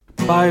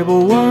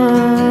Bible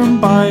Worm,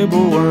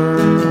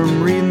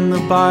 reading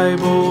the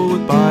Bible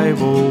with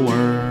Bible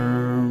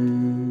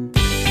Worm.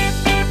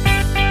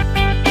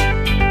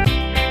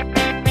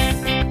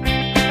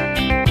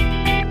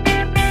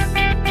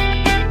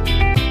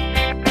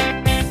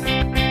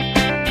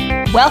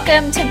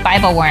 Welcome to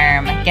Bible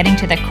Worm, getting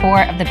to the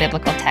core of the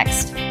biblical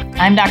text.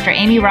 I'm Dr.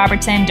 Amy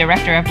Robertson,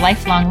 Director of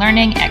Lifelong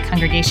Learning at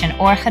Congregation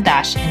Or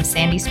Hadash in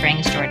Sandy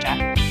Springs,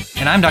 Georgia.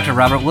 And I'm Dr.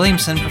 Robert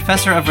Williamson,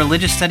 Professor of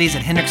Religious Studies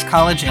at Hendrix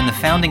College and the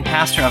founding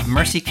pastor of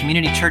Mercy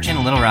Community Church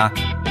in Little Rock.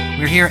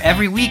 We're here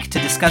every week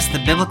to discuss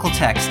the biblical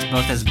text,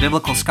 both as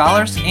biblical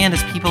scholars and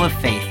as people of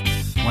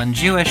faith, one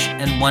Jewish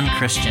and one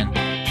Christian.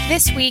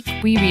 This week,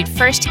 we read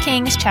 1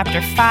 Kings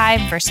chapter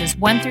 5, verses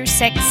 1 through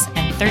 6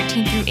 and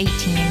 13 through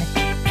 18,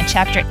 and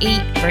chapter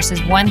 8,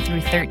 verses 1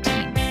 through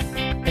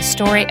 13, the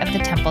story of the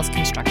temple's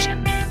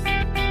construction.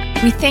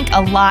 We think a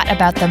lot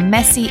about the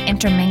messy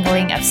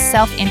intermingling of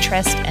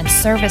self-interest and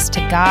service to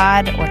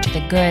God or to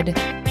the good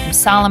from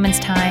Solomon's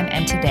time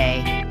and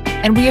today.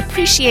 And we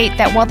appreciate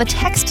that while the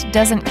text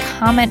doesn't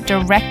comment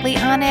directly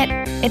on it,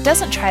 it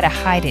doesn't try to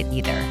hide it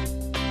either.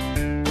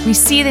 We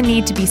see the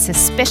need to be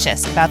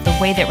suspicious about the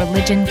way that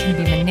religion can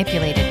be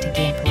manipulated to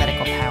gain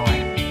political power.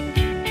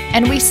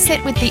 And we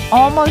sit with the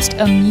almost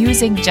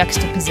amusing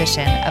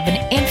juxtaposition of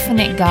an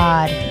infinite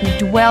God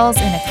who dwells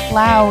in a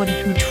cloud,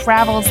 who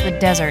travels the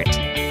desert,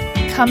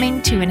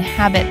 coming to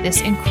inhabit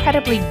this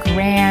incredibly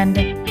grand,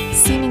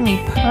 seemingly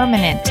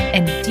permanent,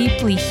 and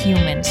deeply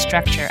human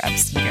structure of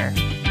cedar.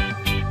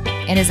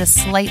 It is a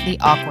slightly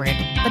awkward,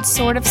 but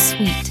sort of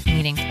sweet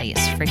meeting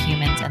place for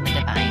humans and the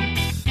divine.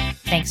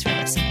 Thanks for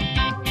listening.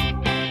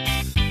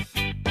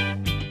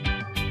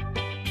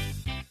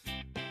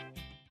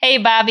 Hey,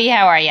 Bobby,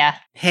 how are ya?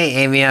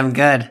 Hey, Amy, I'm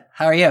good.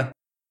 How are you?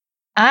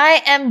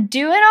 I am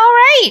doing all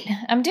right.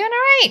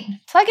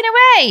 Plugging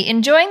away,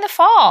 enjoying the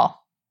fall.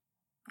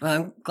 Well,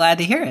 I'm glad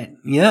to hear it.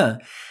 Yeah.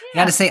 I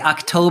got to say,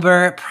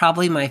 October,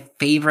 probably my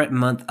favorite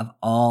month of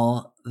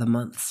all the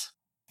months.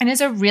 And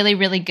it's a really,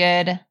 really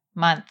good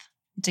month.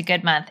 It's a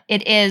good month.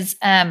 It is,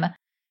 in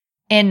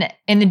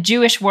the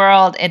Jewish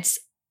world, it's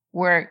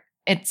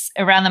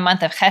around the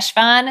month of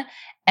Cheshvan,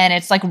 and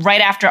it's like right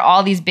after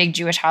all these big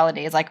Jewish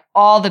holidays, like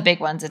all the big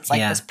ones. It's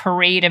like this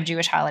parade of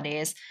Jewish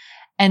holidays.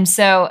 And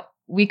so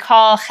we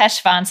call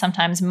Cheshvan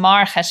sometimes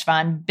Mar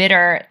Cheshvan,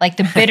 bitter, like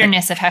the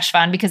bitterness of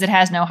Cheshvan because it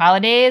has no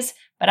holidays.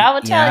 But I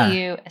will tell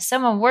you, as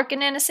someone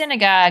working in a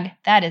synagogue,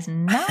 that is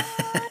not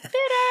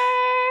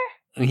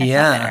bitter.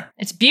 Yeah.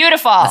 It's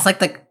beautiful. That's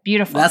like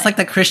beautiful. Like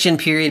the Christian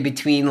period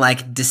between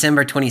like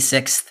December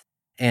 26th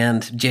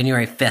and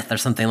January 5th or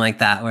something like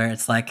that, where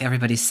it's like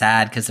everybody's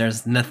sad because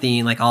there's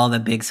nothing, like all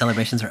the big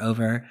celebrations are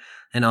over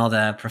and all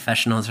the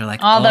professionals are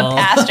like, all the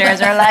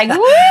pastors are like,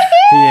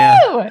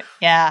 woohoo!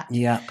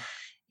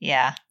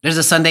 Yeah. There's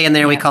a Sunday in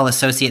there we call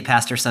Associate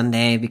Pastor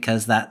Sunday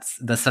because that's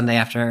the Sunday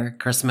after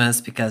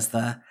Christmas because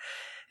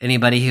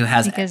anybody who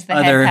has the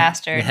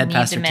head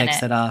pastor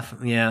takes it off.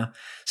 Yeah.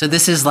 So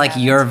this is like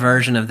your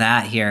version of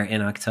that here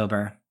in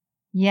October.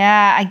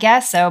 Yeah, I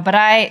guess so. But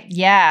I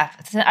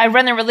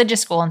run the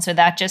religious school, and so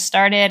that just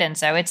started, and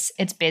so it's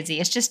busy.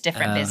 It's just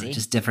different busy.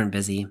 Just different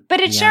busy. But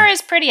it sure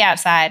is pretty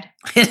outside.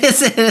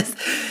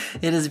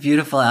 It is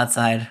beautiful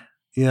outside.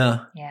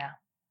 Yeah. Yeah.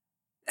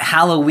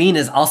 Halloween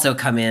has also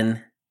come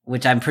in,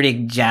 which I'm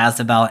pretty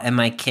jazzed about. And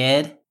my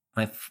kid,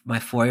 my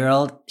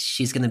 4-year-old,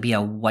 she's going to be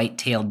a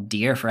white-tailed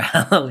deer for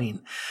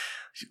Halloween.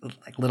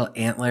 Like little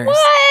antlers. What?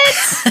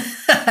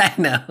 I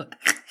know.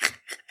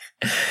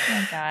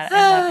 Oh, God.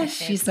 I love this.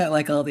 She's not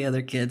like all the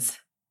other kids.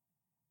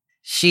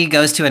 She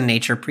goes to a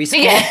nature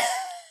preschool.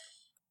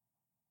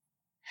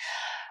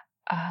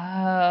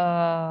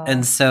 Oh.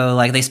 And so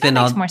like they spend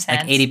like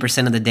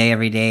 80% of the day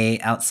every day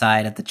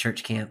outside at the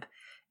church camp.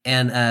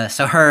 And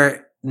so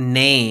her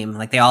name,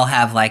 like they all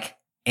have like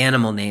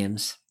animal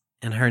names.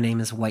 And her name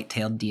is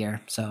White-tailed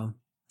Deer, so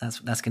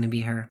that's going to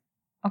be her.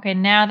 Okay,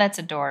 now that's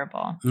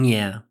adorable.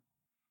 Yeah.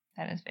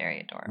 That is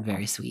very adorable.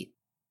 Very sweet.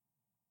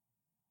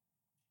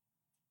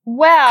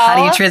 Well, how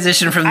do you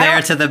transition from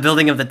there to the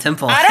building of the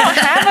temple?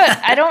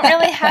 I don't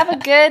really have a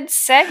good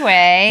segue.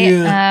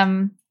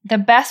 Yeah. The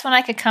best one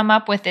I could come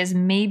up with is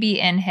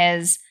maybe in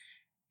his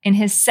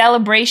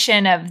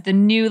celebration of the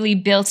newly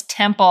built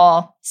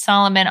temple,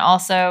 Solomon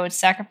also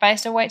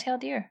sacrificed a white-tailed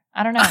deer.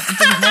 I don't know. It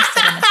didn't list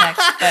it in the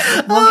text,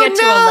 but we'll get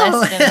to a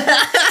list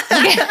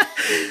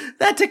of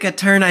That took a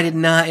turn I did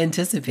not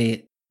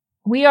anticipate.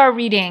 We are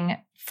reading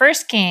 1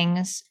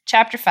 Kings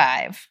chapter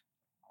 5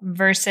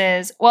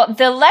 verses,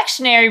 the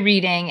lectionary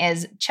reading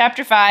is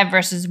chapter 5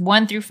 verses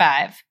 1 through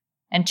 5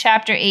 and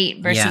chapter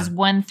 8 verses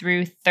 1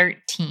 through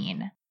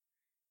 13.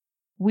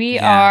 We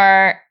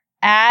are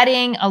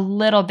adding a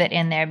little bit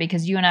in there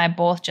because you and I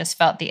both just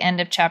felt the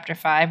end of chapter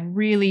 5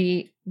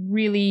 really,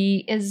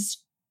 really is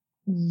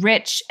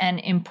rich and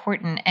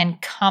important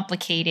and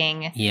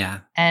complicating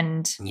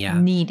and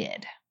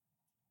needed.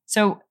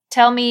 So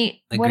tell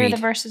me, what are the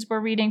verses we're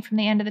reading from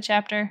the end of the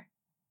chapter?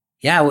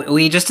 Yeah,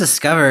 we just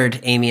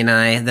discovered, Amy and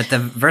I, that the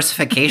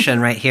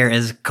versification right here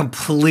is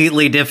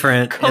completely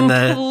different in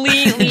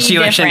the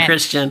Jewish and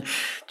Christian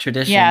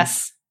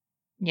traditions.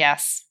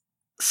 Yes.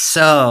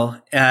 So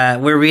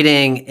we're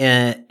reading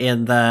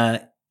in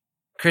the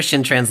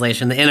Christian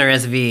translation, the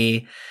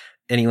NRSV,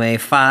 anyway,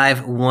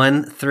 5,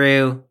 1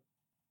 through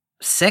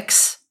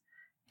 6,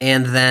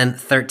 and then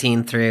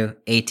 13 through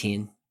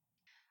 18.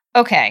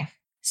 Okay,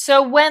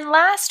 so when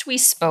last we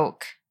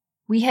spoke,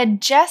 we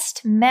had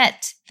just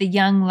met the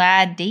young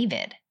lad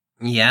David.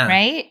 Yeah.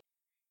 Right?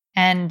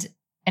 And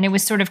it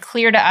was sort of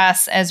clear to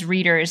us as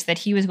readers that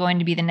he was going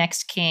to be the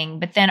next king.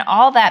 But then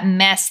all that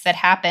mess that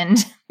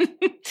happened,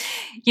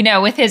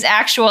 with his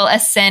actual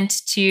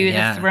ascent to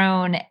the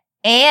throne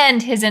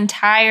and his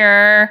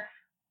entire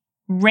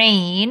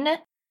reign,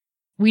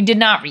 we did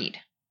not read.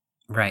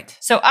 Right.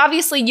 So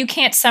obviously you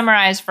can't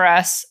summarize for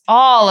us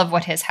all of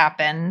what has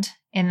happened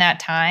in that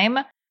time.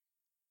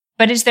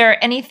 But is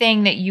there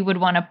anything that you would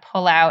want to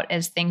pull out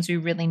as things we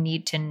really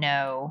need to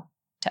know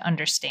to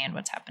understand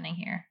what's happening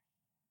here?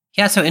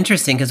 Yeah, so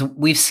interesting because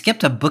we've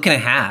skipped a book and a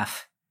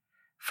half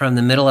from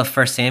the middle of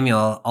 1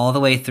 Samuel all the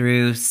way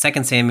through 2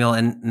 Samuel,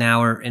 and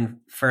now we're in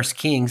 1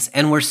 Kings,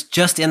 and we're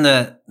just in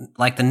the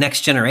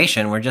next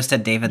generation. We're just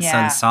at David's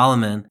son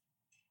Solomon,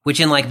 which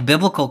in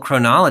biblical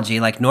chronology,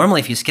 normally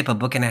if you skip a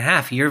book and a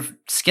half, you've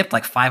skipped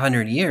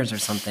 500 years or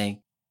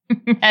something.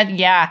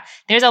 Yeah,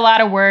 there's a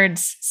lot of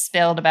words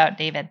spilled about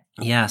David.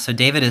 Yeah, so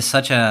David is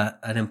such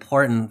an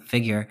important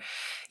figure.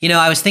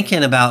 I was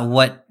thinking about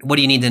what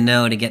do you need to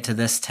know to get to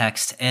this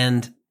text,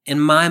 and in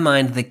my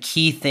mind, the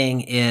key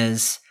thing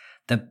is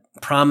the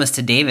promise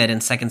to David in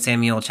 2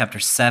 Samuel chapter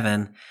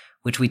 7,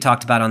 which we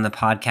talked about on the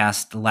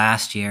podcast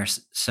last year.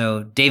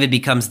 So David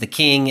becomes the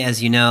king,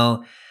 as you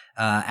know,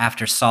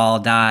 after Saul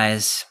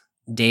dies.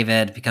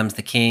 David becomes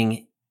the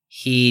king.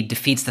 He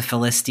defeats the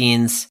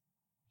Philistines.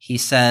 He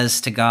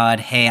says to God,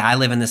 hey, I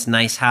live in this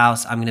nice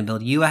house. I'm going to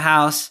build you a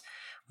house,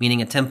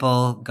 meaning a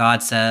temple.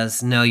 God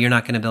says, no, you're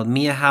not going to build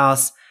me a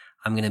house.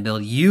 I'm going to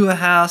build you a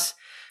house,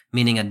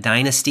 meaning a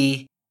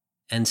dynasty.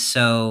 And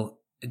so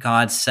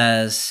God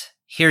says,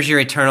 here's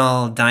your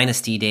eternal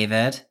dynasty,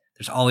 David.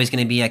 There's always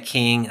going to be a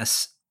king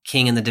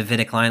in the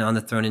Davidic line on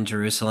the throne in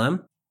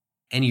Jerusalem.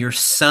 And your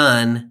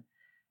son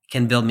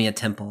can build me a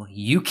temple.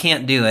 You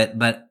can't do it,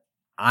 but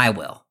I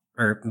will,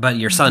 but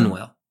your son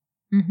will.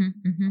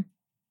 Mm-hmm, mm-hmm.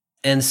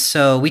 And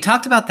so we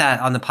talked about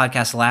that on the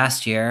podcast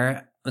last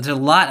year. There's a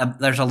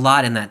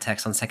lot in that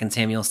text on 2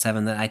 Samuel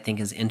 7 that I think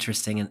is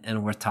interesting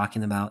and worth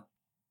talking about.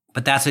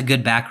 But that's a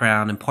good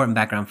important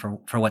background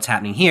for what's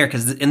happening here,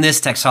 because in this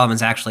text,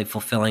 Solomon's actually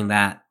fulfilling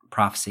that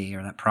prophecy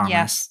or that promise.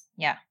 Yes.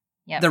 Yeah.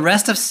 Yep. The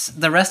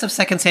rest of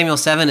 2 Samuel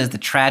 7 is the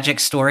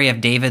tragic story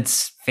of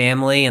David's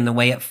family and the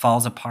way it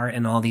falls apart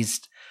in all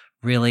these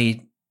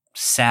really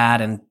sad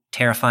and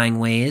terrifying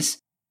ways.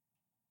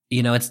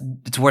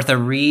 It's worth a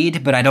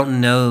read, but I don't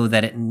know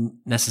that it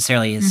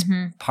necessarily is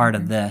part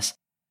of this.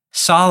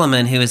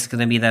 Solomon, who is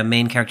going to be the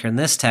main character in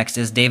this text,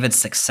 is David's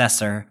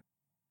successor.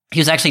 He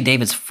was actually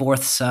David's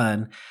fourth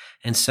son.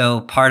 And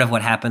so part of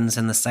what happens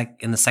in the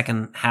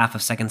second half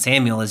of 2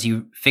 Samuel is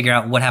you figure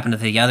out what happened to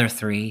the other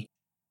three.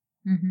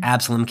 Mm-hmm.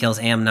 Absalom kills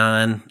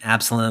Amnon.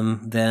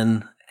 Absalom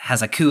then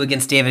has a coup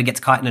against David,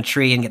 gets caught in a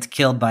tree and gets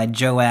killed by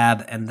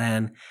Joab. And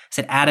then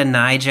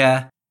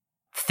Adonijah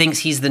thinks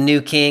he's the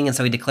new king, and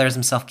so he declares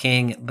himself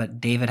king, but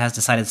David has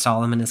decided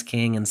Solomon is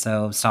king, and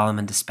so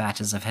Solomon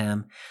dispatches of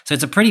him. So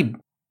it's a pretty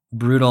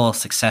brutal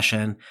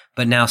succession,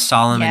 but now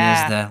Solomon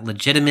is the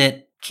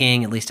legitimate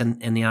king, at least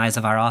in the eyes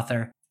of our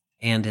author,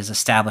 and is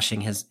establishing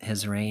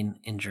his reign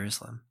in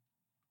Jerusalem.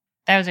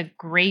 That was a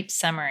great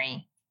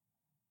summary.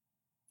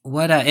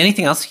 What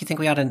anything else you think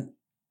we ought to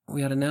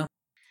know?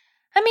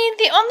 I mean,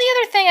 the only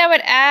other thing I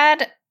would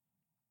add,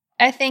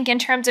 I think, in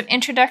terms of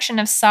introduction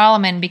of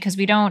Solomon, because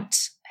I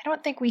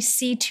don't think we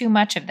see too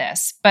much of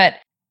this, but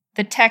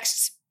the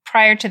texts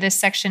prior to this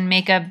section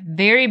make a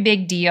very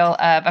big deal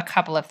of a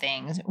couple of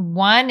things.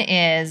 One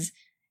is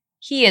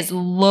he is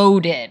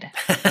loaded.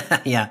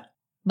 Yeah.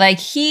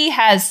 He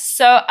has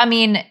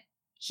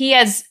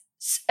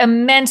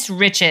immense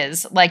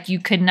riches like you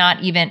could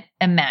not even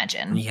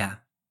imagine. Yeah.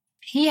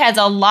 He has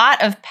a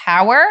lot of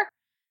power.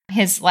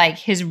 His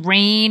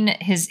reign,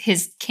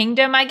 his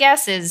kingdom, I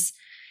guess, is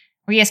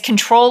where he has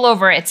control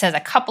over, it says, a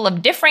couple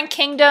of different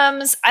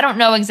kingdoms. I don't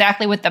know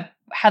exactly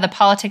how the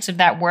politics of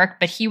that work,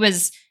 but he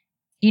was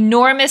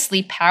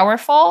enormously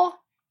powerful,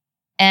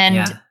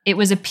 and it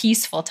was a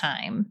peaceful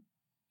time.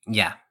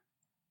 Yeah.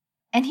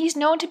 And he's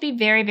known to be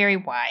very, very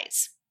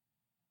wise.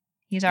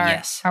 He's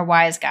our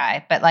wise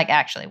guy, but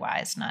actually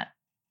wise, not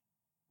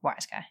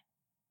wise guy.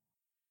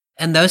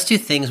 And those two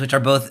things, which are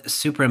both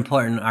super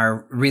important,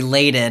 are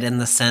related in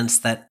the sense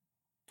that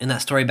in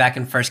that story back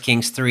in 1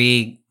 Kings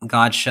 3,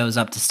 God shows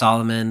up to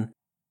Solomon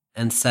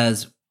and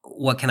says,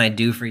 what can I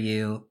do for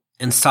you?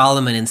 And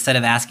Solomon, instead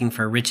of asking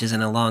for riches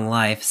and a long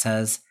life,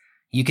 says,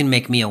 you can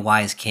make me a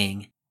wise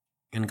king.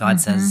 And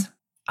God says,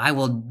 I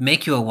will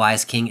make you a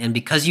wise king, and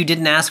because you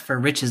didn't ask for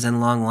riches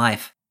and long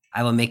life,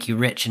 I will make you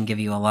rich and give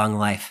you a long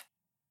life.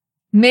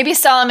 Maybe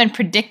Solomon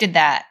predicted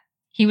that.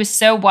 He was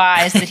so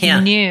wise that he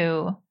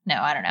knew. No,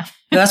 I don't know.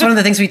 That's one of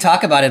the things we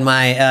talk about in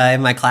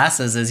my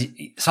classes is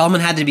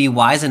Solomon had to be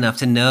wise enough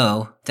to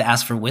know to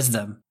ask for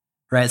wisdom,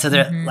 right? So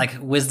there, like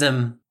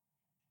wisdom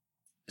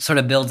sort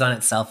of builds on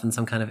itself in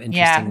some kind of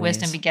interesting ways.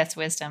 Wisdom begets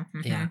wisdom.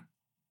 Mm-hmm.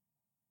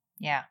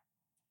 Yeah.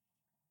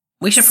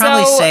 We should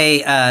probably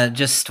say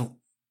just,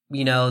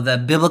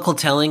 the biblical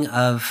telling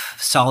of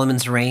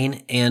Solomon's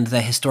reign and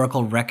the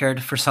historical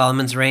record for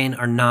Solomon's reign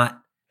are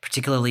not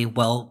particularly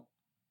well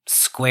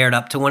squared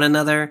up to one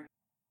another.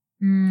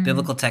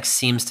 Biblical text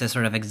seems to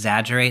sort of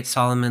exaggerate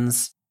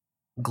Solomon's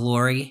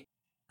glory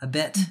a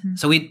bit.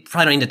 So we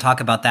probably don't need to talk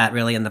about that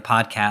really in the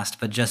podcast,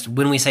 but just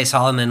when we say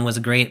Solomon was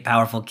a great,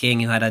 powerful king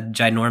who had a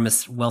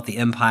ginormous, wealthy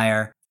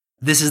empire,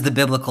 this is the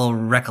biblical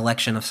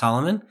recollection of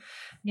Solomon.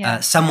 Yeah.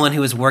 Someone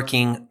who is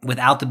working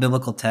without the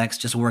biblical text,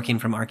 just working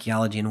from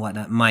archaeology and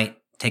whatnot, might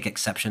take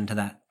exception to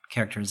that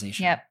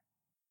characterization.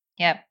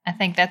 Yep. I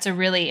think that's a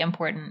really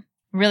important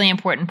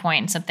point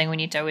and something we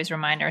need to always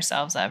remind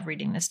ourselves of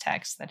reading this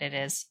text, that it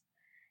is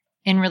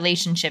in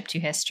relationship to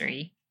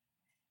history,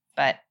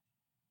 but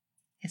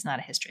it's not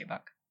a history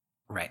book.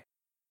 Right.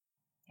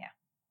 Yeah.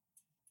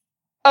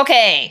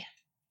 Okay.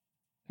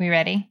 We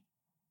ready?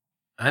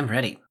 I'm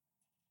ready.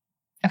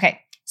 Okay.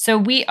 So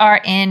we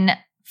are in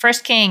 1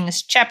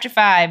 Kings chapter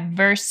 5,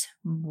 verse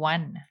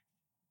 1.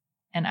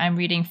 And I'm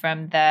reading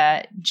from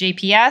the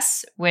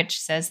JPS, which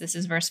says this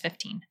is verse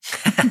 15.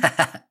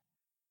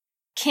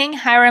 King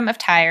Hiram of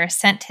Tyre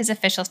sent his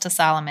officials to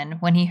Solomon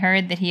when he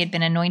heard that he had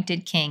been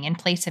anointed king in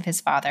place of his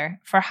father,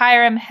 for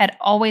Hiram had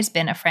always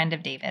been a friend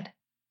of David.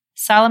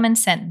 Solomon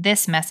sent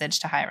this message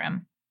to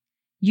Hiram.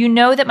 You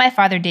know that my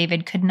father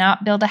David could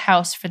not build a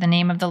house for the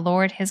name of the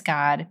Lord his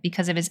God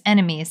because of his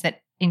enemies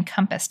that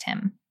encompassed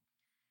him,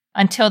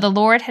 until the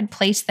Lord had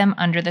placed them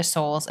under the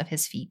soles of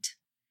his feet.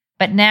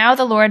 But now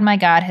the Lord my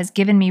God has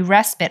given me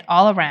respite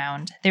all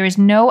around. There is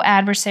no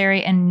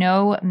adversary and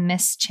no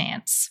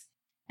mischance.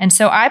 And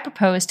so I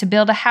propose to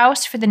build a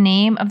house for the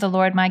name of the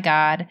Lord my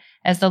God,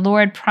 as the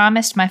Lord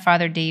promised my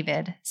father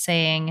David,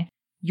 saying,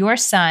 Your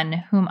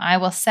son, whom I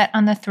will set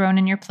on the throne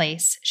in your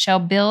place, shall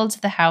build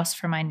the house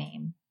for my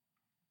name.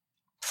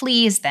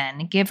 Please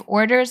then give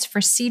orders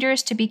for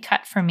cedars to be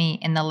cut for me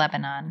in the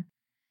Lebanon.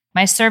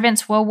 My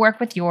servants will work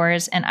with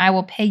yours, and I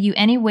will pay you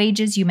any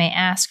wages you may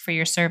ask for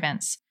your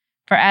servants.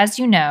 For as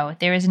you know,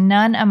 there is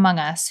none among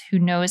us who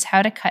knows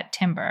how to cut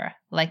timber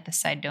like the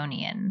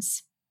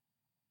Sidonians.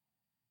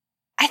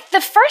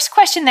 The first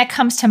question that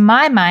comes to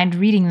my mind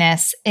reading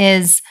this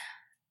is,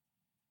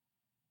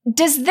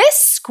 does this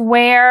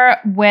square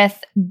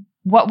with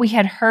what we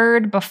had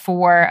heard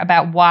before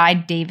about why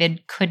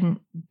David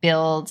couldn't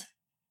build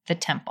the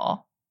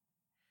temple?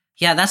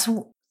 Yeah, that's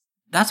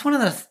one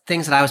of the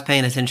things that I was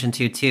paying attention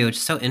to too, which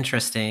is so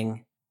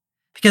interesting.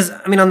 Because,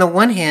 on the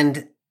one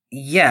hand,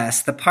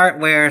 yes, the part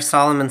where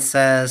Solomon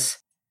says,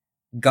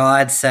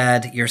 God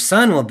said, your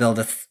son will build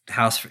a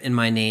house in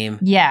my name.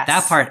 Yes.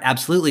 That part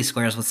absolutely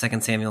squares with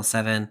 2 Samuel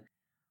 7.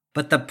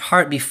 But the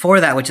part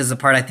before that, which is the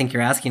part I think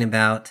you're asking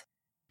about,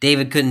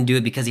 David couldn't do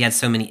it because he had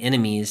so many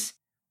enemies.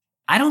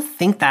 I don't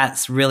think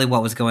that's really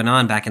what was going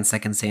on back in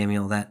 2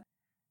 Samuel, that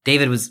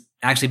David was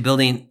actually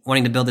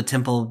wanting to build a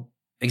temple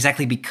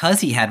exactly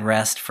because he had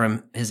rest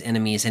from his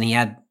enemies and he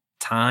had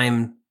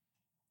time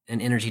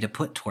and energy to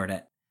put toward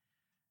it.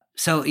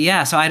 So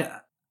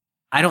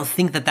I don't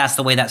think that that's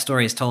the way that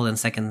story is told in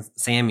 2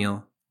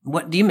 Samuel.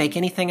 What do you make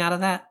anything out of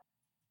that?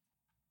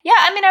 Yeah,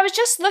 I was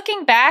just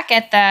looking back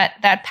at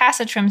that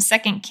passage from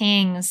 2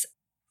 Kings,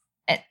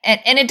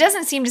 and it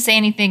doesn't seem to say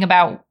anything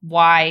about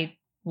why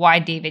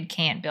David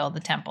can't build the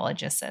temple. It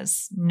just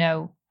says,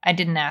 no, I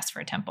didn't ask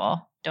for a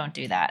temple. Don't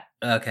do that.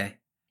 Okay.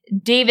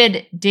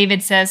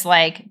 David says,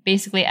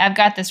 basically, I've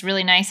got this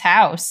really nice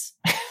house,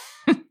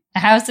 a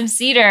house of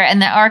cedar,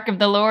 and the ark of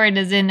the Lord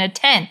is in a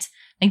tent.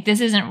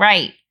 This isn't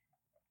right.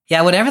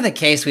 Yeah, whatever the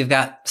case, we've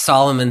got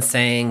Solomon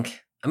saying,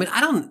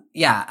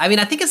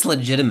 I think it's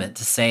legitimate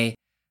to say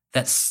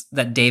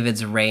that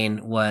David's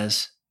reign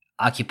was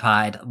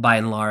occupied by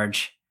and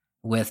large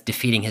with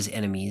defeating his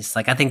enemies.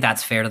 I think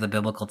that's fair to the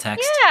biblical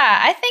text. Yeah,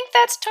 I think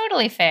that's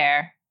totally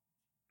fair.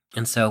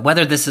 And so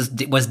whether this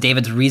was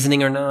David's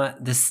reasoning or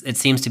not, it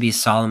seems to be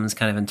Solomon's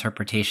kind of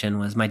interpretation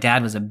was, my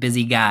dad was a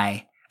busy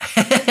guy.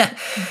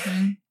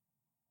 Mm-hmm.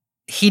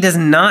 He does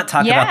not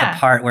talk about the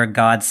part where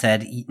God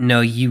said, no,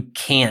 you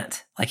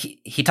can't.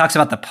 He talks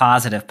about the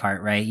positive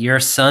part, right? Your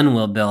son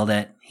will build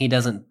it. He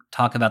doesn't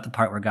talk about the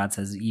part where God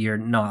says you're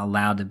not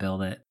allowed to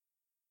build it.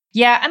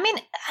 Yeah,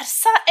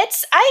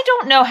 I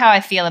don't know how I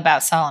feel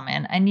about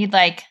Solomon. I need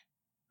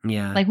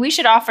we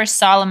should offer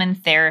Solomon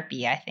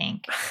therapy, I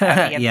think.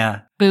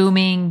 Yeah.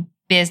 Booming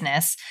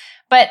business.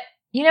 But,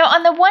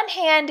 on the one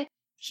hand,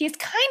 he's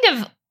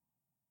kind of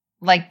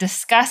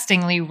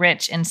disgustingly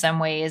rich in some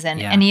ways.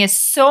 And he has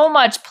so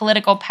much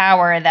political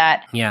power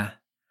that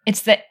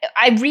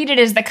I read it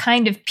as the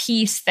kind of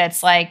peace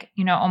that's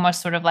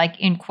almost sort of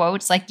in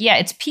quotes,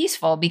 it's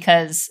peaceful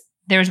because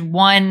there's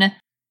one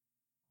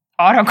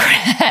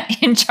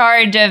autocrat in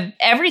charge of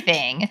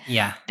everything.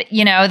 Yeah.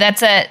 You know,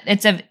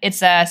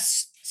 it's a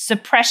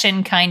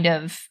suppression kind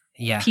of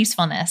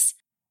peacefulness.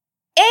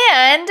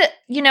 And,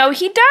 you know,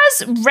 he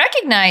does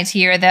recognize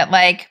here that,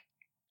 like,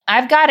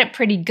 I've got it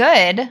pretty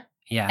good.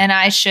 Yeah. And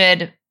I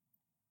should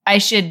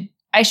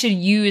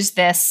use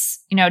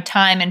this, you know,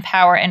 time and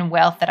power and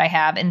wealth that I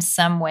have in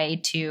some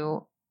way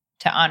to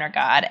honor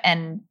God.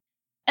 And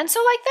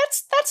so, like,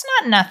 that's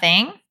not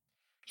nothing.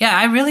 Yeah,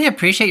 I really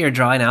appreciate your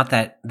drawing out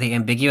the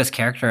ambiguous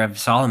character of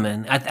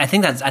Solomon. I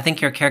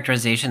think your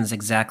characterization is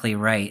exactly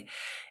right.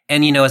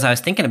 And, you know, as I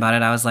was thinking about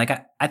it, I was like,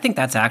 I think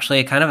that's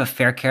actually kind of a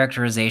fair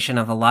characterization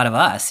of a lot of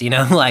us, you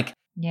know, like,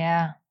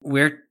 yeah,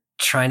 we're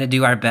trying to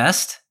do our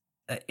best,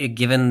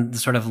 given the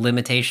sort of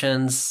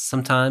limitations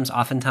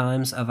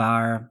oftentimes of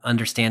our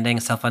understanding,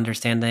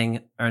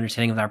 self-understanding, our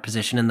understanding of our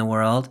position in the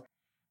world.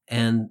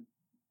 And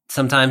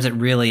sometimes it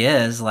really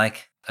is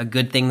like a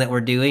good thing that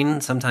we're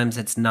doing. Sometimes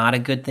it's not a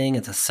good thing.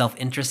 It's a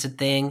self-interested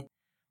thing.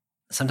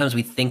 Sometimes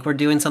we think we're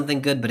doing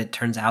something good, but it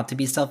turns out to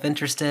be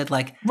self-interested.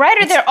 Like,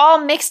 right, or they're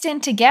all mixed in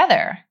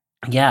together.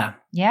 Yeah.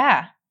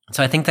 Yeah.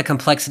 So I think the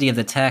complexity of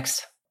the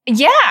text.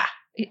 Yeah,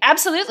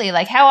 absolutely.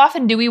 Like, how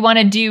often do we want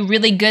to do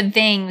really good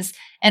things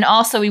and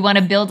also we want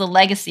to build a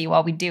legacy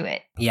while we do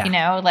it? Yeah. You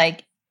know,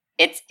 like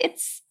it's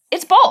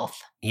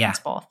both. Yeah. It's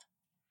both.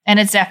 And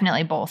it's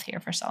definitely both here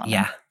for Solomon.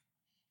 Yeah.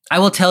 I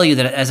will tell you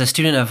that as a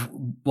student of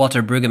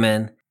Walter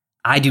Brueggemann,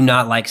 I do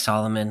not like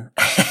Solomon.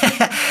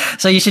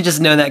 So you should just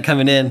know that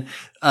coming in.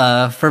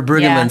 For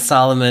Brueggemann,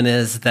 Solomon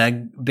is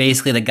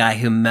basically the guy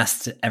who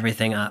messed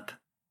everything up.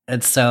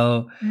 And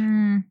so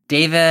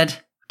David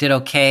did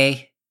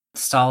okay.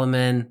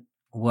 Solomon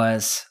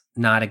was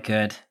not a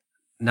good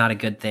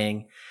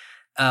thing,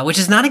 which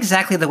is not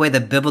exactly the way the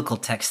biblical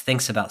text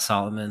thinks about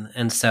Solomon.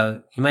 And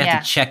so you might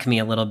have to check me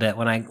a little bit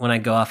when I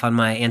go off on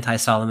my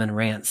anti-Solomon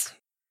rants.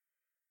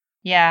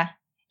 Yeah.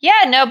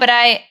 Yeah, no, but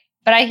I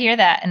hear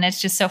that, and it's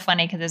just so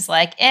funny because it's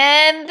like,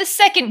 and the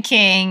second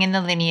king in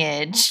the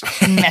lineage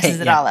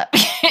messes it all up.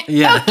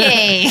 Yeah.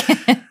 Okay.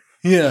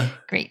 Yeah.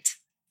 Great.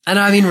 And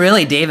I mean,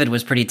 really, David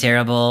was pretty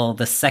terrible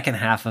the second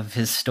half of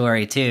his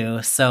story,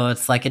 too. So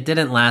it's like it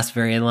didn't last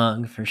very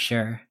long, for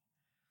sure.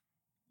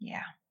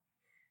 Yeah.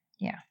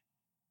 Yeah.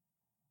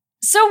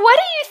 So what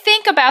do you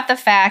think about the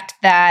fact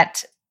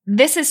that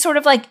this is sort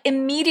of like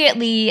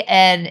immediately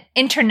an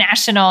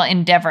international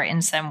endeavor in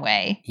some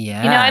way?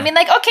 Yeah. You know, I mean,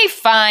 like, okay,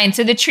 fine.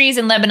 So the trees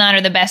in Lebanon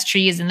are the best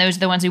trees and those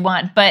are the ones we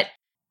want. But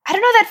I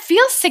don't know, that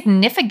feels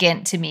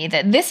significant to me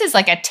that this is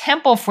like a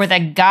temple for the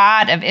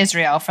God of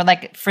Israel, for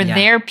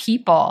their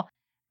people.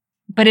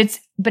 But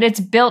it's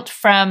built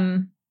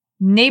from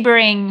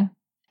neighboring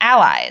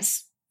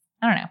allies.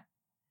 I don't know.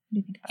 What do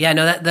you think about that?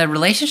 No, that the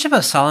relationship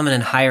of Solomon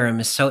and Hiram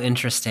is so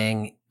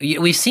interesting.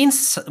 We've seen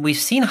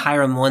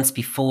Hiram once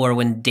before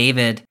when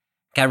David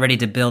got ready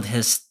to build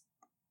his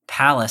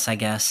palace, I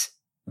guess,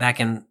 back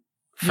in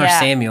 1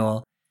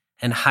 Samuel,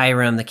 and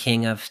Hiram, the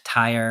king of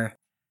Tyre,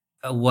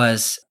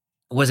 was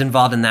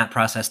involved in that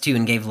process too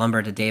and gave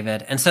lumber to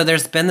David. And so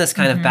there's been this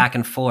kind of back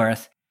and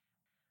forth.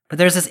 But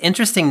there's this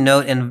interesting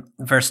note in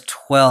verse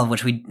 12,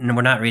 which we're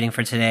not reading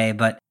for today,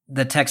 but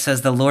the text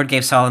says, "The Lord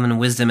gave Solomon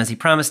wisdom as he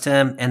promised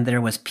him, and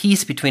there was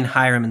peace between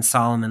Hiram and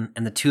Solomon,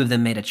 and the two of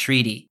them made a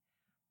treaty."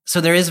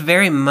 So there is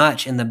very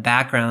much in the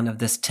background of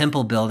this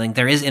temple building.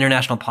 There is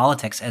international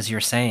politics, as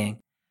you're saying,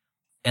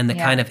 and the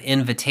kind of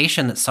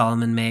invitation that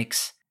Solomon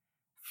makes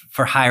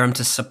for Hiram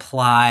to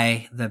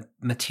supply the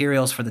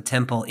materials for the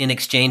temple in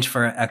exchange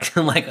for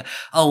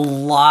a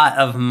lot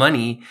of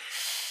money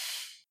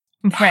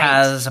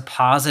has a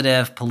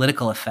positive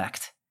political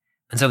effect.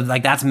 And so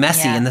like that's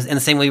messy. In the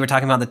same way we were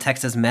talking about the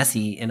text as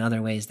messy in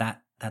other ways,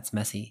 that's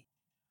messy.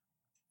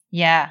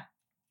 Yeah.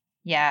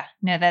 Yeah.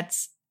 No,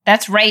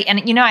 that's right.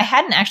 And, you know, I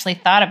hadn't actually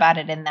thought about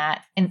it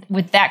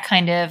with that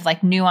kind of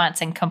like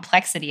nuance and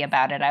complexity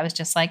about it. I was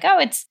just like, oh,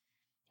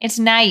 it's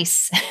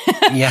nice.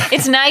 Yeah.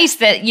 It's nice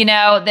that, you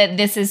know, that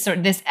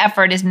this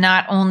effort is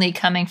not only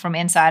coming from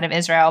inside of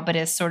Israel, but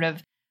is sort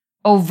of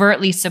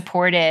overtly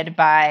supported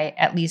by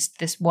at least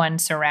this one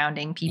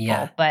surrounding people.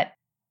 Yeah.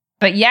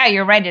 But yeah,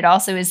 you're right. It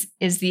also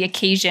is the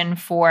occasion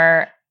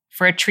for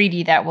a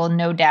treaty that will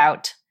no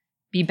doubt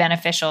be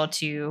beneficial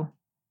to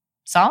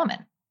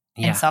Solomon.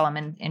 And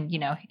Solomon and, you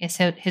know,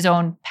 his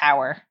own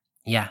power.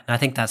 Yeah, I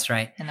think that's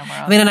right. In the world.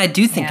 I mean, and I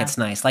do think it's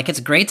nice. Like, it's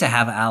great to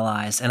have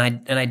allies. And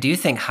I do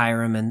think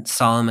Hiram and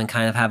Solomon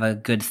kind of have a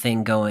good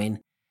thing going.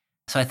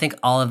 So I think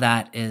all of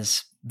that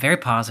is very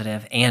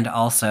positive. And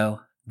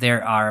also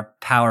there are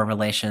power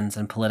relations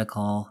and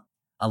political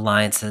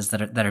alliances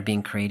that are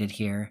being created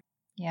here.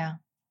 Yeah.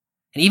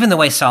 And even the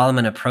way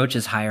Solomon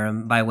approaches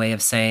Hiram by way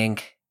of saying,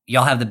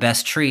 y'all have the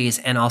best trees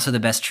and also the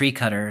best tree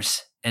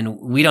cutters. And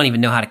we don't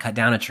even know how to cut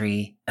down a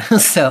tree.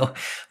 So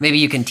maybe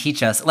you can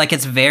teach us. Like,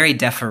 it's very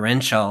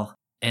deferential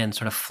and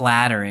sort of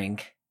flattering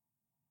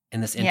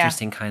in this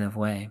interesting kind of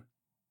way.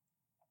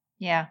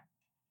 Yeah.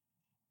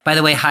 By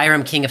the way,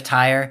 Hiram, king of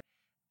Tyre,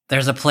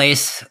 there's a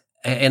place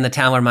in the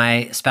town where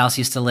my spouse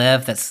used to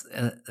live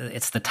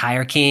it's the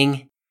Tyre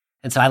King.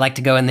 And so I like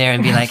to go in there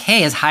and be like,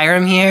 hey, is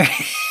Hiram here?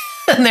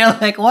 And they're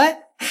like,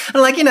 what?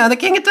 I'm like, the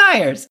king of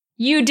tires.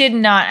 You did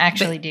not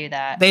actually do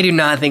that. They do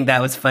not think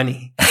that was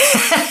funny.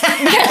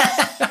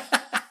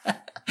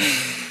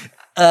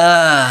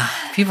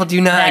 People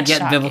do not That's get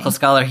shocking. biblical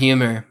scholar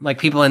humor. Like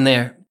people in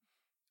there.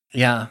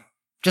 Yeah.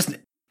 Just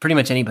pretty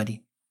much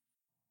anybody.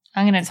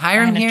 I'm gonna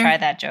Hiram here? try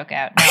that joke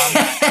out. No, I'm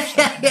not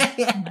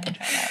actually. I'm gonna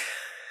try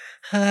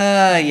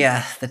that.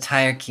 Yeah, the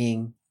tire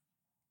king.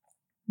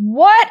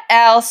 What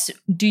else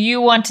do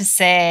you want to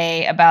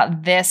say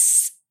about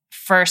this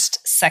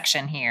first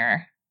section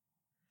here?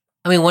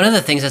 I mean, one of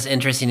the things that's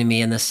interesting to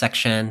me in this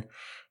section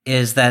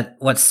is that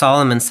what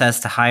Solomon says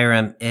to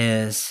Hiram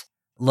is,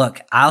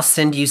 look, I'll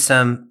send you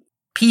some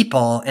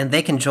people and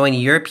they can join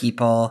your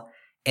people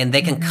and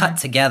they can cut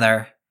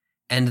together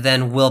and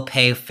then we'll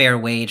pay fair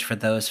wage for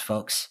those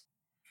folks.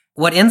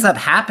 What ends up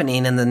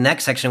happening in the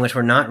next section, which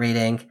we're not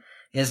reading,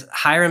 is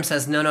Hiram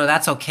says, no,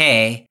 that's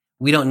okay.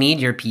 We don't need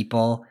your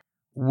people.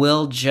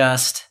 We'll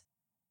just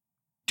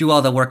do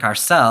all the work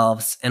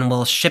ourselves and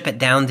we'll ship it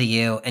down to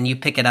you and you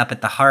pick it up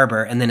at the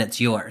harbor and then it's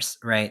yours,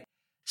 right?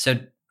 So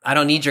I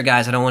don't need your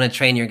guys. I don't want to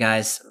train your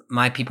guys.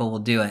 My people will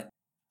do it.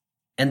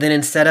 And then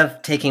instead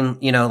of taking,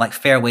 like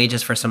fair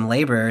wages for some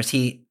laborers,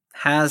 he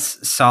has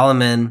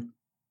Solomon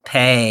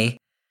pay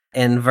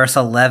in verse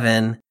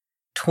 11,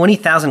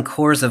 20,000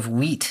 cores of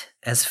wheat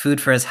as food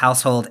for his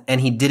household.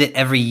 And he did it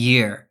every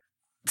year.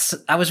 So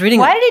I was reading.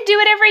 Why did he do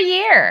it every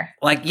year?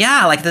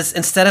 Like this,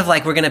 instead of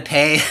like, we're going to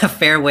pay a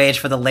fair wage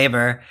for the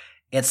labor,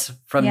 it's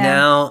from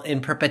now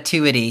in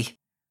perpetuity,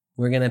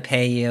 we're going to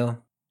pay you.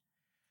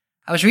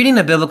 I was reading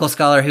a biblical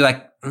scholar who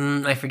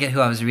I forget who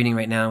I was reading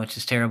right now, which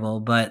is terrible,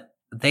 but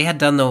they had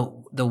done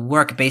the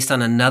work based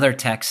on another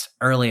text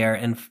earlier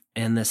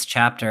in this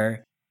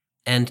chapter,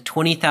 and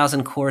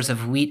 20,000 cores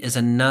of wheat is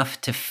enough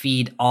to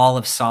feed all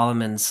of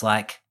Solomon's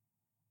like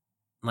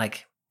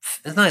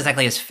it's not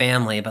exactly his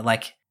family, but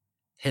like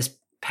his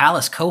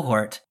palace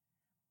cohort.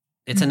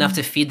 It's enough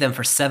to feed them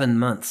for 7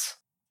 months.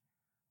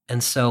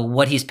 And so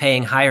what he's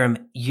paying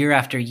Hiram year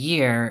after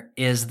year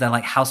is the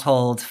like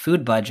household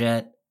food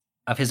budget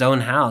of his own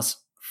house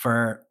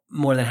for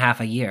more than half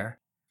a year.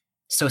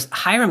 So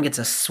Hiram gets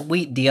a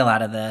sweet deal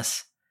out of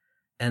this.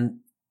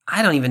 And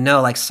I don't even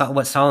know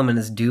what Solomon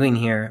is doing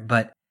here,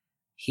 but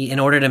in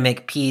order to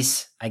make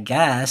peace, I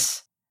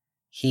guess,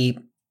 he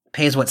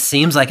pays what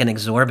seems like an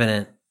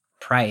exorbitant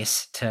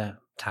price to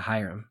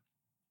Hiram.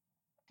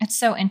 It's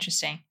so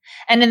interesting.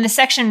 And in the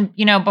section,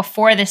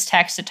 before this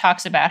text, it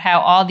talks about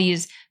how all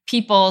these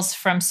peoples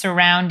from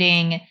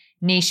surrounding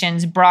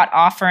nations brought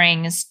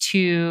offerings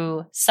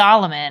to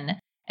Solomon.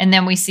 And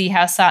then we see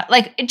how,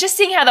 just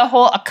seeing how the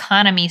whole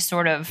economy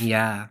sort of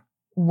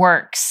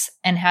works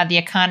and how the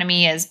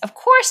economy is, of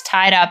course,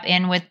 tied up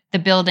in with the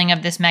building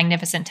of this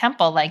magnificent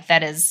temple. Like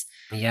that is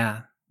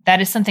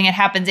something that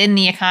happens in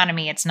the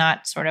economy. It's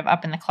not sort of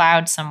up in the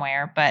clouds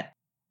somewhere, but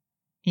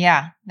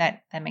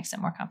that makes it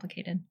more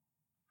complicated.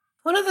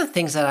 One of the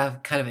things that I'm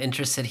kind of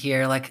interested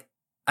here,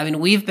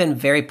 we've been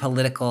very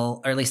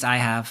political, or at least I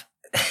have,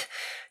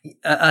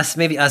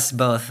 maybe us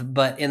both,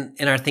 but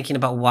in our thinking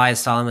about why is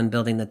Solomon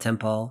building the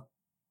temple.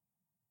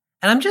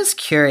 And I'm just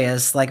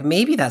curious,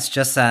 maybe that's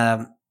just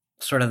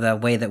sort of the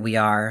way that we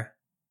are.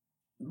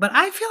 But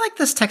I feel like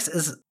this text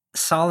is,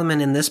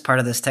 Solomon in this part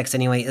of this text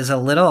anyway, is a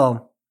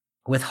little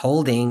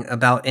withholding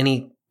about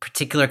any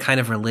particular kind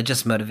of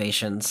religious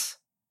motivations.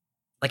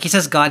 Like he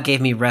says, God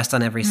gave me rest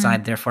on every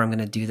side, therefore I'm going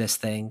to do this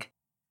thing.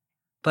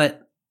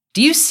 But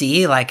do you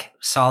see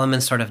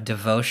Solomon's sort of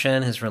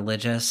devotion, his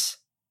religious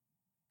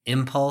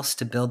impulse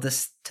to build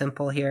this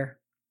temple here?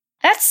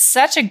 That's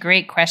such a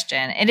great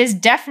question. It is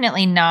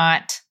definitely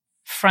not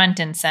front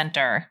and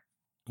center.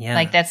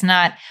 Yeah. That's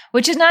not,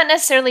 which is not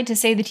necessarily to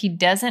say that he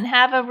doesn't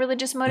have a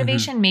religious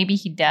motivation. Maybe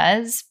he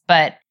does,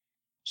 but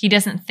he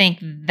doesn't think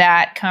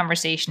that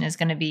conversation is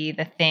going to be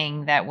the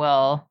thing that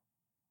will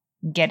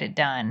get it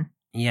done.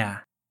 Yeah.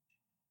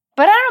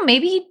 But I don't know,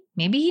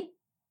 maybe he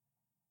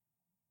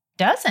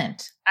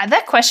doesn't.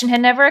 That question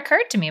had never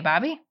occurred to me,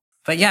 Bobby.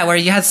 But where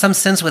you had some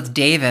sense with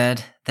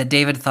David, that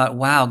David thought,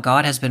 wow,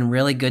 God has been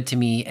really good to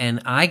me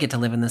and I get to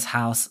live in this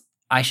house.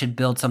 I should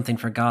build something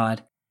for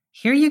God.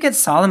 Here you get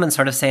Solomon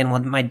sort of saying,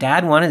 well, my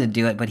dad wanted to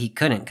do it, but he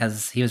couldn't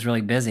because he was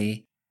really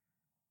busy.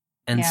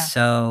 And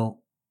so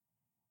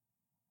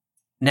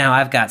now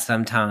I've got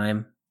some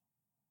time,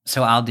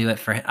 so I'll do it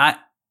for him. I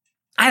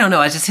don't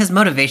know. It's just his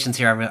motivations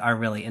here are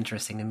really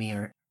interesting to me,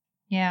 or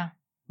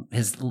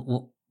his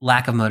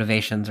lack of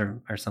motivations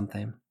or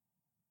something.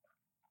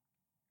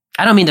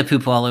 I don't mean to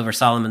poo-poo all over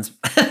Solomon's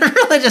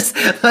religious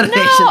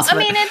motivations. No, I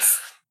mean,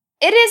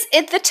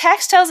 the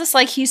text tells us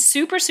he's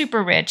super,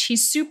 super rich.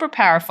 He's super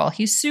powerful.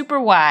 He's super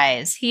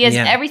wise. He has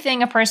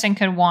everything a person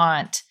could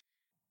want.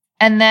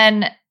 And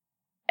then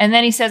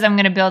he says, I'm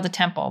going to build a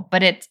temple.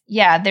 But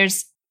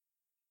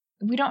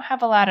we don't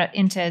have a lot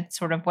into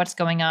sort of what's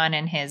going on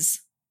in his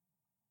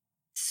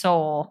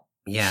soul.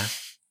 Yeah.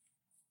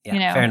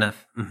 Yeah. Fair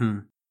enough. Mm-hmm.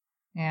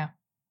 Yeah.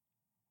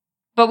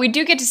 But we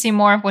do get to see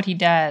more of what he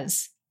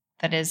does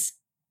that is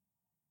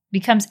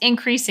becomes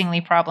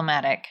increasingly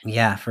problematic.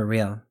 Yeah, for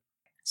real.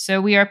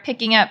 So we are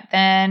picking up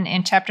then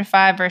in chapter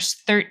 5, verse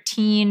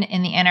 13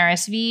 in the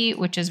NRSV,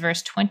 which is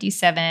verse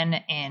 27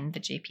 in the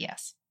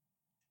JPS.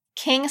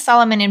 King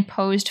Solomon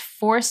imposed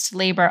forced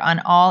labor on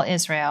all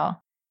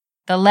Israel.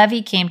 The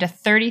levy came to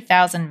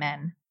 30,000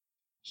 men.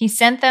 He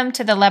sent them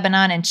to the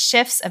Lebanon in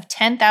shifts of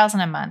 10,000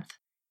 a month.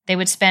 They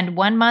would spend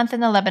 1 month in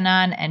the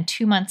Lebanon and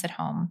 2 months at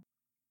home.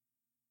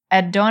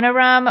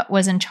 Adoniram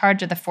was in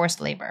charge of the forced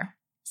labor.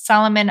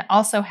 Solomon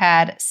also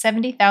had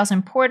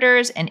 70,000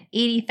 porters and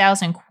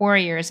 80,000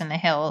 quarriers in the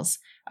hills,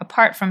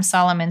 apart from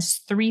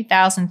Solomon's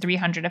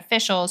 3,300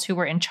 officials who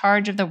were in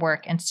charge of the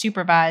work and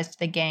supervised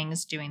the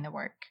gangs doing the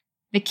work.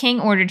 The king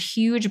ordered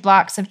huge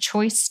blocks of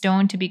choice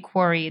stone to be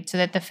quarried so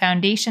that the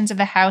foundations of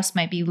the house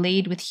might be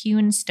laid with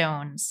hewn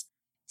stones.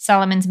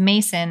 Solomon's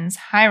masons,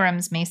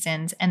 Hiram's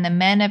masons, and the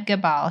men of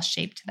Gebal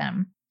shaped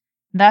them.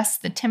 Thus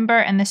the timber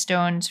and the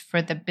stones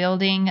for the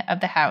building of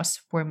the house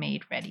were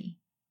made ready.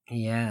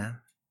 Yeah.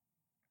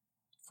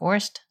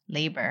 Forced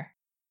labor.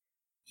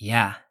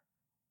 Yeah.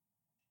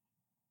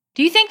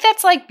 Do you think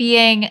that's like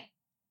being...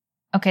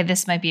 Okay,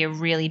 this might be a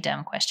really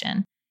dumb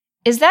question.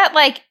 Is that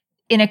like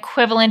an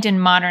equivalent in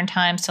modern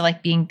times to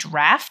like being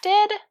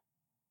drafted?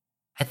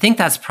 I think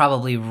that's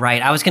probably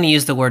right. I was going to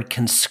use the word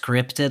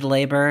conscripted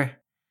labor,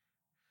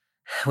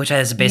 which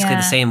is basically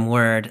the same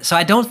word. So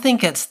I don't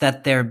think it's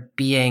that they're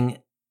being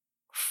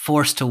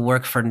forced to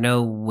work for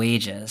no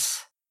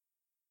wages.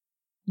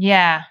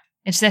 Yeah.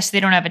 It's just they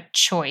don't have a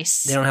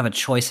choice. They don't have a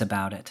choice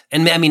about it.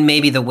 And I mean,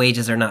 maybe the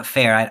wages are not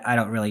fair. I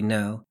don't really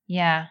know.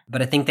 Yeah.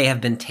 But I think they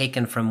have been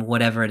taken from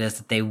whatever it is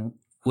that they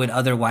would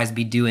otherwise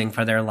be doing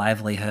for their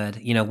livelihood,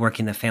 you know,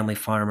 working the family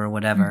farm or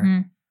whatever.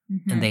 Mm-hmm.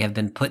 Mm-hmm. And they have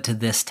been put to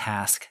this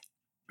task.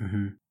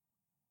 Mm-hmm.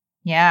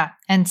 Yeah.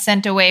 And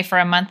sent away for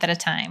a month at a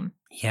time.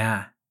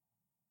 Yeah.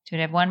 So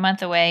we'd have 1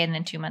 month away and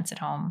then 2 months at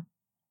home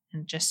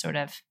and just sort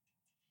of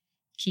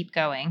keep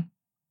going.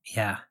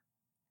 Yeah.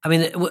 I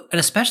mean, and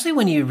especially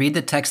when you read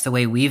the text the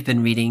way we've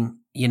been reading,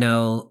 you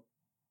know,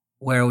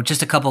 where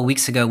just a couple of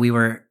weeks ago we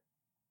were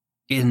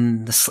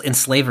in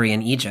slavery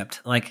in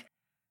Egypt. Like,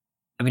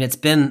 I mean, it's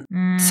been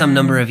some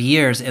number of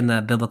years in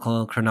the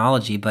biblical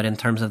chronology, but in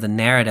terms of the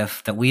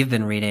narrative that we've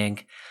been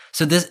reading,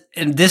 so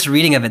this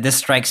reading of it, this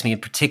strikes me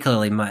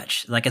particularly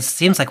much. Like, it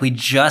seems like we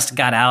just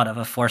got out of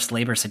a forced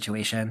labor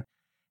situation,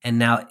 and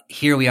now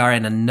here we are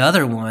in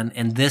another one,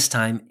 and this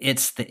time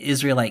it's the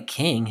Israelite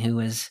king who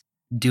is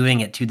doing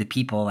it to the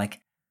people.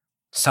 Like,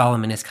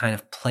 Solomon is kind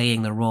of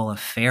playing the role of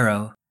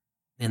Pharaoh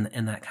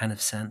in that kind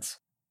of sense.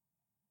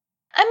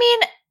 I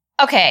mean,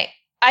 okay,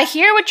 I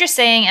hear what you're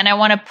saying, and I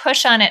want to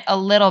push on it a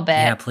little bit.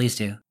 Yeah, please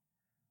do.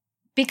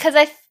 Because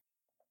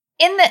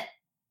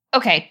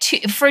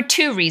for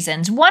two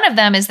reasons. One of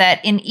them is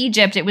that in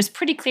Egypt, it was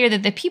pretty clear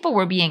that the people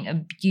were being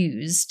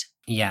abused.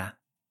 Yeah.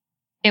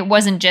 It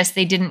wasn't just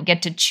they didn't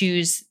get to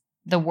choose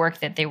the work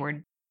that they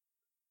were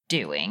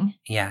doing.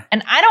 Yeah.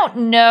 And I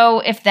don't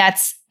know if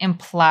that's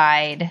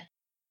implied.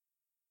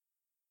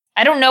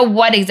 I don't know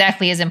what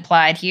exactly is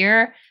implied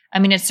here. I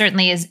mean, it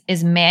certainly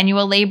is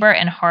manual labor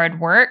and hard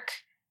work,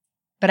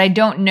 but I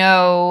don't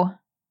know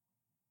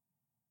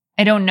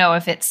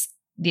if it's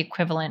the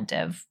equivalent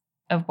of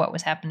what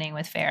was happening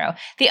with Pharaoh.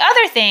 The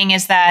other thing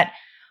is that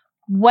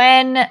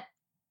when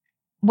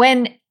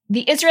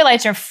the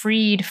Israelites are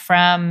freed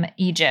from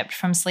Egypt,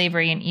 from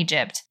slavery in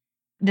Egypt,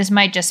 this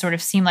might just sort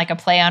of seem like a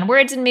play on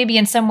words, and maybe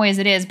in some ways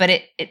it is, but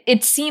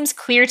it seems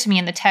clear to me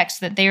in the text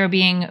that they are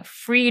being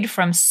freed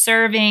from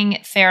serving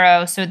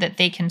Pharaoh so that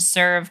they can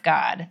serve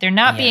God. They're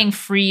not being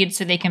freed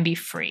so they can be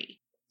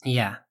free.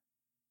 Yeah.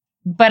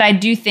 But I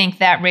do think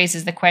that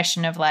raises the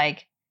question of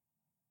like,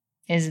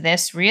 is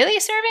this really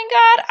serving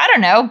God? I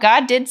don't know.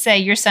 God did say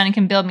your son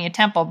can build me a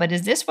temple, but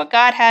is this what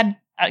God had?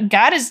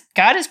 God is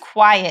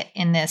quiet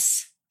in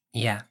this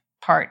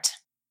part.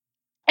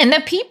 And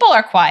the people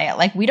are quiet.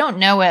 Like, we don't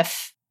know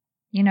if,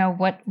 you know,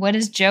 what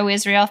does Joe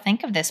Israel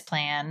think of this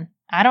plan?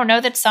 I don't know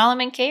that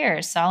Solomon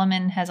cares.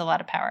 Solomon has a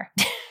lot of power.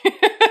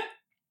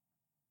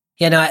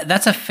 Yeah, no,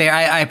 that's a fair,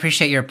 I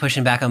appreciate your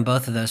pushing back on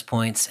both of those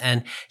points.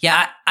 And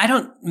yeah, I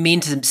don't mean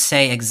to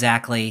say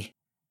exactly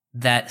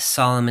that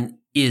Solomon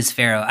is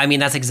Pharaoh. I mean,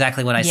 that's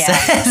exactly what I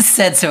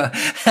said. So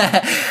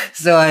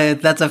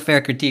that's a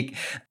fair critique.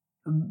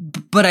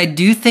 But I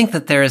do think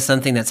that there is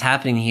something that's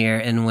happening here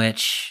in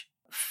which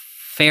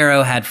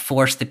Pharaoh had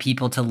forced the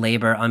people to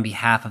labor on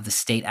behalf of the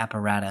state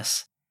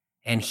apparatus.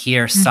 And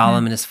here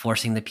Solomon is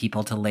forcing the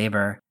people to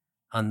labor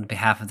on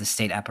behalf of the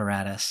state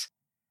apparatus.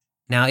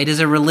 Now, it is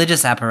a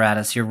religious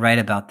apparatus. You're right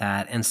about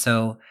that. And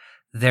so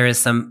there is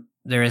some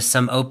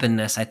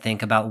openness, I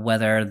think, about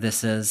whether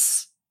this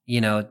is,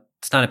 you know,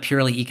 it's not a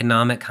purely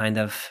economic kind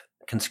of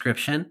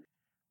conscription.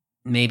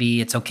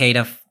 Maybe it's okay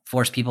to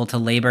force people to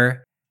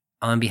labor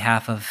on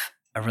behalf of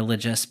a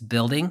religious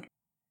building.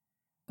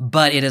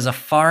 But it is a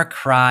far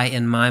cry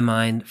in my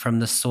mind from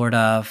the sort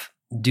of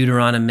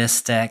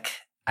Deuteronomistic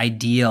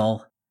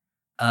ideal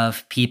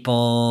of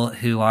people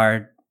who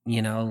are,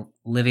 you know,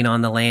 living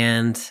on the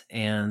land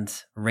and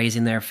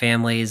raising their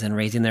families and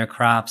raising their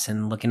crops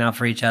and looking out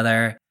for each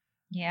other.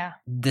 Yeah.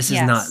 This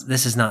Yes.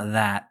 is not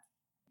that.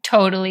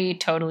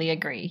 Totally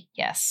agree.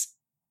 Yes.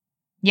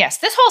 Yes,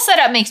 this whole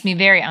setup makes me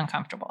very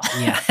uncomfortable.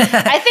 Yeah.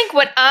 I think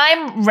what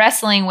I'm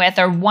wrestling with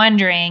or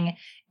wondering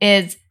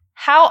is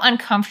how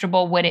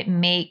uncomfortable would it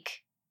make,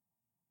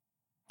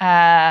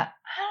 I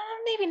don't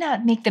know, maybe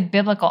not make the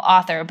biblical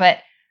author, but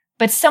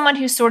someone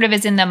who sort of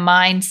is in the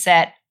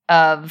mindset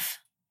of,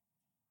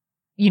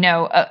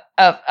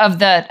 of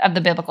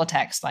the biblical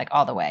text, like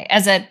all the way.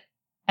 As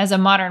a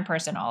modern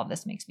person, all of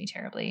this makes me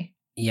terribly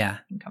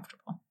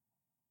uncomfortable.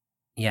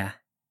 Yeah.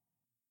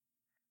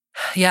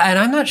 Yeah, and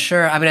I'm not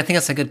sure. I mean, I think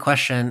that's a good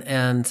question.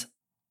 And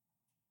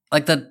I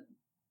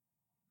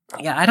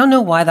don't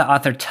know why the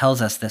author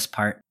tells us this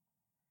part.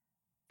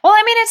 Well,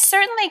 I mean, it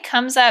certainly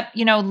comes up,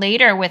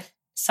 later with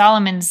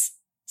Solomon's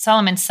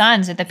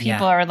sons, that the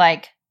people are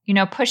like,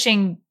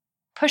 pushing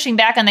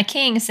back on the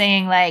king,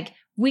 saying like,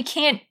 you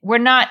can't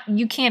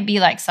be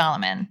like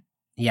Solomon.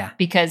 Yeah.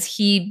 Because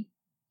he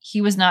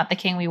was not the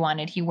king we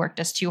wanted. He worked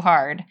us too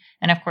hard.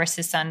 And of course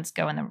his son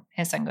goes in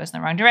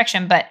the wrong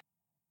direction. But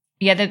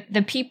yeah,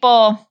 the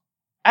people,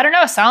 I don't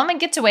know, Solomon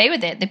gets away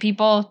with it. The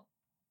people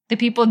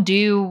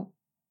do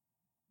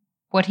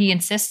what he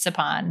insists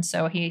upon.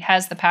 So he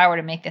has the power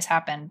to make this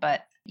happen.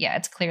 But yeah,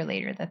 it's clear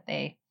later that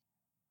they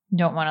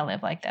don't want to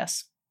live like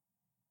this.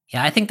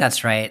 Yeah, I think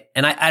that's right.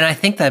 And I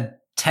think the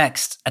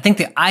text,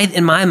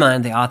 in my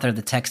mind, the author of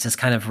the text is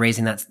kind of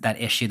raising that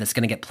issue that's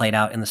going to get played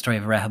out in the story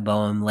of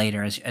Rehoboam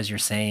later, as you're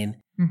saying.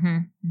 Mm-hmm,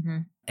 mm-hmm.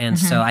 And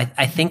so I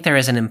think there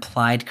is an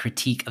implied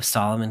critique of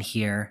Solomon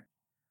here,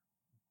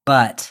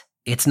 but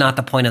it's not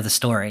the point of the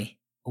story,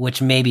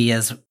 which maybe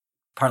is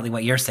partly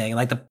what you're saying.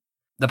 Like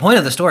the point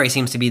of the story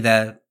seems to be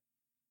the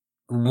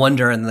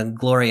wonder and the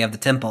glory of the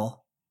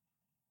temple.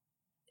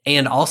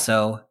 And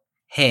also,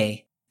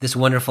 hey, this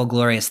wonderful,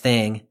 glorious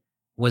thing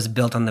was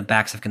built on the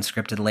backs of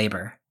conscripted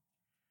labor.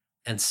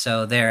 And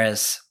so there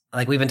is,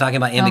 like we've been talking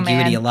about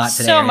ambiguity a lot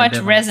today. So much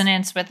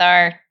resonance with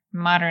our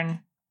modern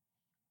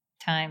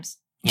times.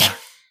 Yeah.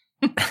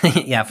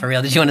 Yeah, for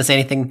real. Did you want to say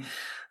anything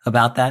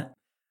about that?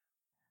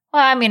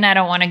 Well, I mean, I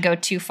don't want to go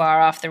too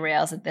far off the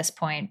rails at this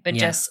point, but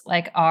just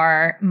like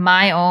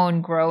my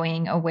own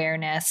growing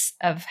awareness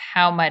of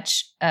how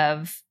much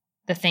of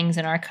the things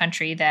in our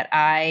country that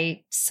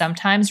I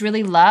sometimes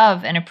really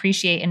love and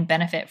appreciate and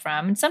benefit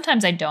from. And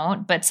sometimes I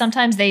don't, but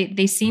sometimes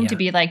they seem to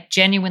be like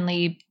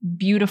genuinely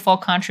beautiful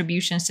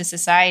contributions to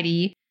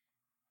society,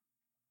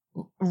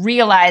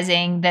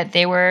 realizing that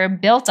they were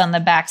built on the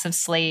backs of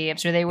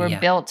slaves, or they were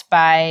built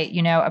by,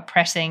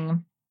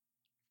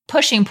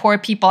 pushing poor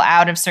people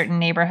out of certain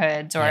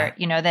neighborhoods, or,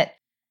 that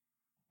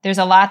there's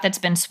a lot that's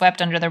been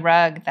swept under the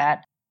rug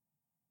that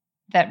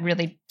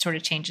really sort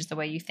of changes the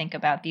way you think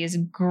about these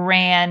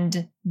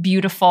grand,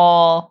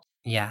 beautiful,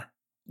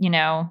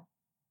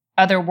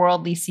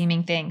 otherworldly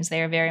seeming things.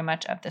 They are very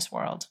much of this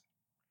world.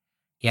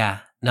 Yeah,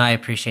 no, I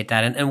appreciate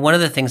that. And one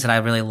of the things that I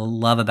really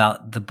love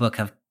about the Book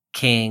of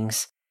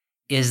Kings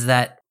is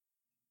that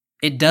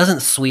it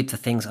doesn't sweep the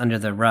things under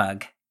the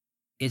rug.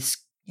 It's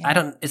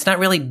not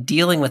really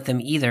dealing with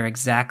them either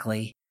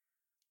exactly,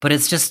 but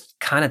it's just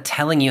kind of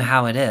telling you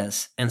how it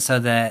is. And so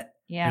that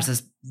there's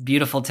this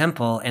beautiful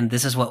temple, and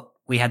this is what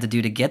we had to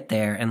do to get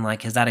there. And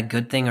like, is that a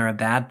good thing or a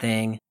bad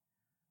thing?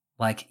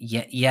 Like,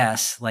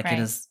 yes, like it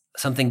is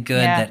something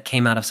good that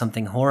came out of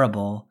something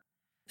horrible.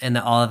 And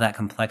that all of that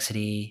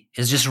complexity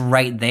is just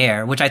right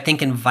there, which I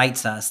think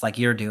invites us, like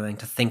you're doing,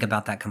 to think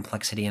about that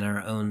complexity in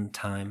our own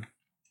time.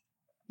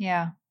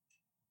 Yeah.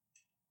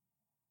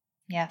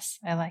 Yes,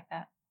 I like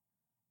that.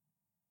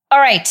 All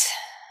right.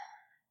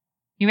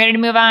 You ready to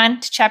move on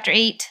to chapter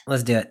 8?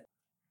 Let's do it.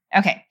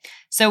 Okay.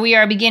 So we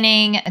are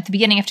beginning at the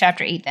beginning of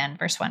chapter 8 then,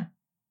 verse 1.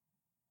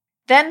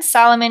 Then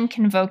Solomon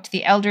convoked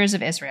the elders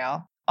of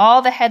Israel,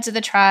 all the heads of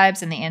the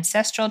tribes and the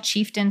ancestral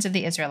chieftains of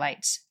the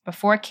Israelites,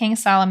 before King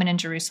Solomon in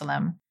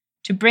Jerusalem,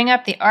 to bring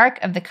up the ark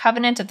of the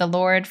covenant of the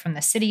Lord from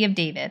the city of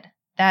David,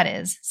 that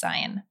is,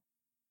 Zion.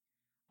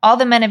 All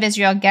the men of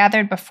Israel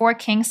gathered before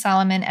King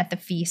Solomon at the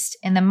feast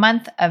in the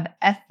month of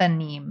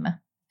Ethanim.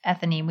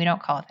 Ethanim, we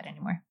don't call it that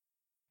anymore.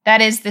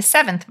 That is the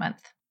 7th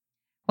month.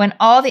 When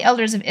all the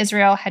elders of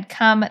Israel had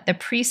come, the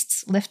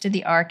priests lifted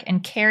the ark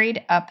and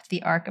carried up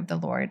the ark of the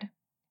Lord.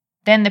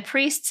 Then the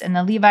priests and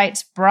the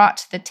Levites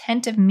brought the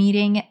tent of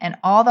meeting and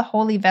all the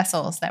holy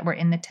vessels that were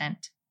in the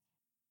tent.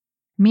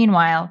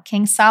 Meanwhile,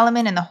 King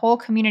Solomon and the whole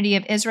community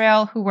of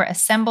Israel who were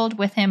assembled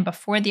with him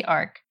before the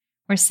ark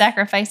were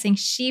sacrificing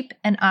sheep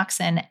and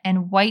oxen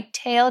and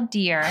white-tailed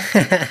deer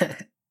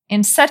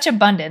in such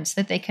abundance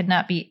that they could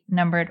not be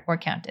numbered or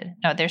counted.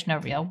 No, there's no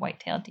real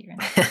white-tailed deer in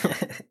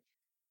it.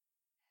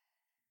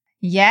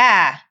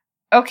 Yeah.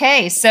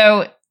 Okay,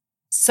 so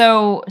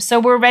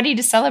we're ready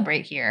to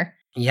celebrate here.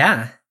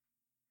 Yeah.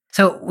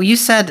 So you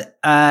said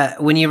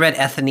when you read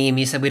Ethanim,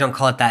 you said we don't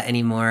call it that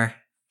anymore.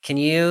 Can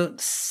you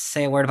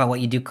say a word about what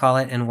you do call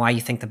it and why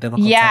you think the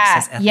biblical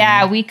text says Ethanim?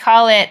 Yeah, we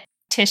call it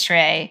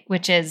Tishrei,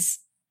 which is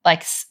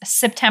like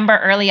September,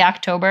 early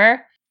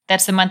October.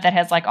 That's the month that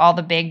has like all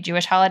the big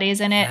Jewish holidays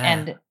in it. Yeah.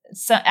 And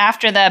so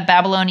after the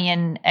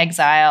Babylonian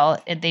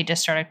exile, they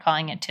just started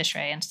calling it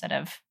Tishrei instead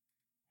of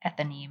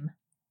Ethanim.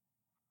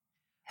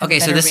 Okay,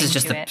 so this is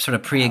just a sort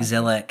of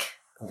pre-exilic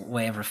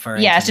way of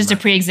referring. Yeah, to it's just the a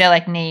month.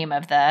 pre-exilic name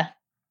of the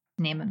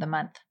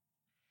month.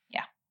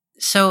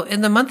 So in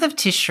the month of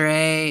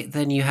Tishrei,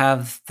 then you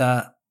have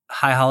the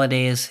high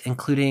holidays,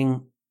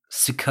 including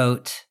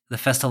Sukkot, the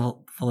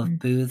festival of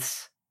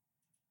booths.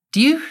 Do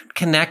you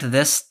connect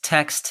this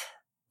text?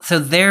 So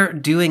they're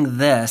doing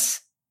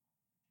this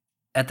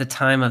at the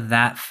time of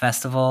that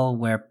festival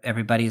where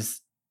everybody's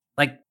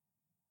like,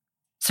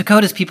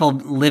 Sukkot is people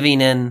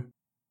living in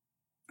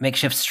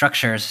makeshift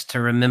structures to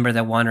remember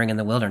their wandering in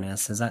the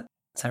wilderness. Is that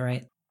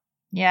right?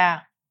 Yeah.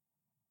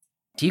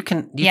 Do you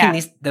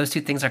think those two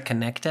things are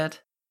connected?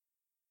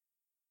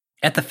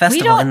 At the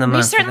festival in the month.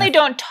 We certainly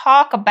don't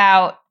talk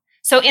about.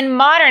 So in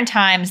modern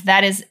times,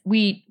 that is,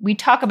 we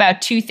talk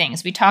about two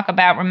things. We talk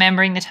about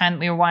remembering the time that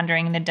we were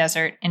wandering in the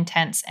desert in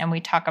tents, and we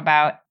talk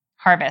about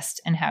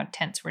harvest and how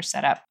tents were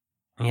set up.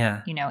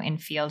 Yeah. In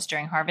fields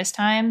during harvest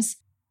times.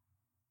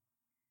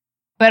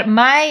 But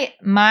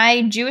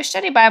my Jewish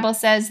study Bible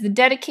says the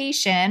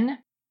dedication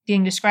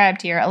being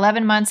described here,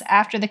 11 months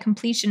after the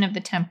completion of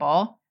the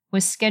temple,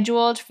 was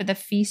scheduled for the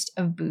Feast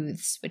of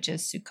Booths, which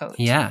is Sukkot.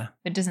 Yeah.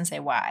 It doesn't say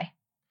why.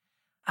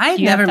 I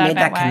had never made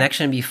that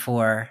connection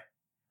before,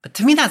 but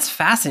to me that's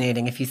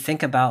fascinating if you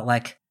think about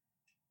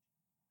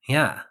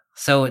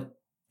so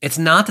it's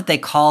not that they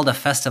called a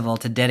festival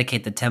to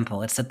dedicate the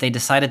temple, it's that they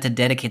decided to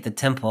dedicate the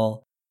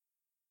temple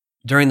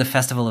during the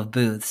Festival of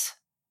Booths,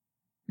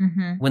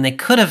 when they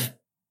could have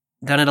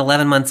done it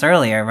 11 months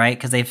earlier, right?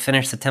 Because they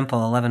finished the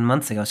temple 11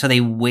 months ago, so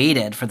they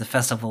waited for the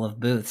Festival of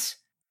Booths.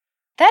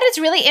 That is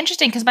really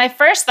interesting, because my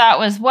first thought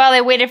was, well, they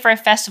waited for a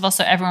festival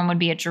so everyone would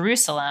be at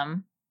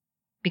Jerusalem,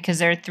 because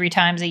there are 3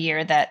 times a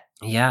year that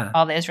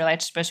all the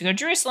Israelites are supposed to go to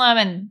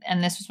Jerusalem,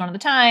 and this was one of the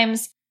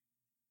times.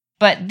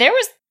 But there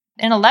was,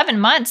 in 11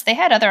 months, they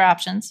had other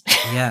options.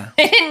 Yeah.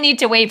 They didn't need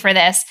to wait for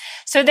this.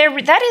 So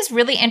that is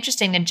really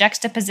interesting, the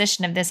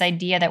juxtaposition of this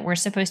idea that we're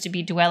supposed to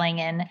be dwelling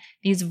in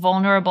these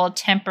vulnerable,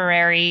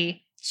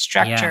 temporary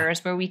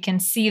structures where we can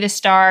see the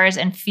stars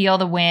and feel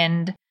the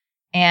wind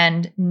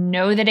and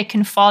know that it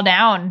can fall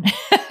down,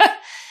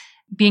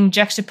 being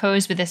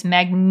juxtaposed with this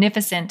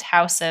magnificent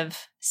house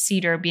of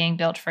cedar being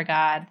built for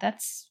God. I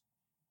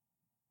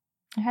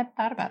hadn't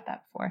thought about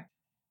that before.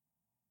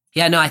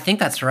 Yeah, no, I think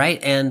that's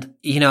right. And,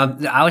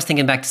 I was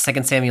thinking back to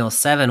 2 Samuel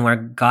 7, where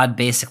God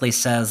basically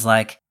says,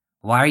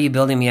 why are you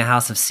building me a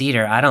house of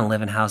cedar? I don't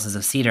live in houses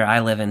of cedar. I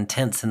live in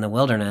tents in the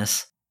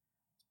wilderness.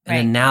 And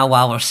then now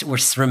while we're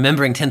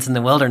remembering tents in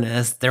the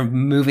wilderness, they're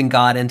moving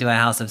God into a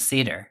house of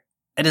cedar.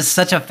 It is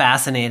such a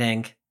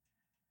fascinating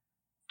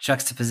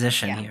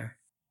juxtaposition here.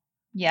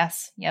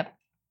 Yes. Yep.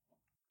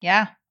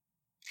 Yeah.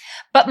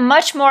 But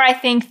much more, I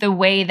think, the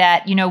way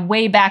that,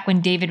 way back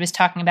when David was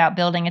talking about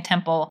building a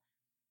temple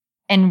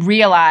and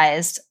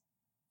realized,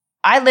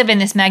 I live in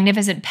this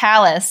magnificent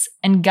palace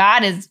and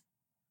God is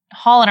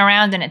hauling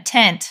around in a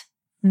tent.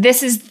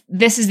 This is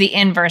the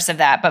inverse of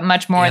that, but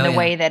much more in the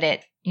way that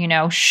it,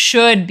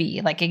 should be,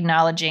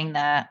 acknowledging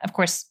of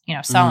course,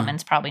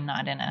 Solomon's probably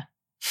not in a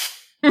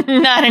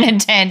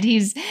tent.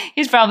 He's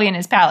probably in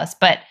his palace,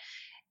 but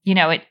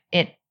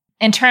it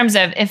in terms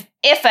of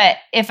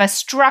if a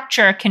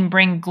structure can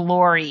bring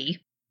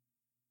glory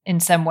in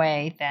some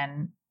way,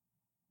 then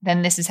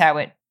this is how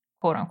it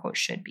quote unquote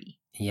should be.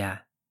 Yeah.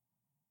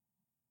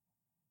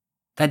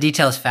 That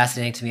detail is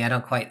fascinating to me. I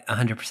don't quite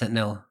 100%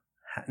 know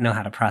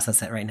how to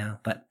process it right now.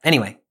 But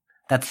anyway,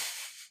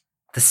 that's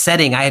the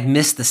setting. I had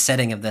missed the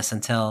setting of this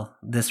until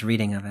this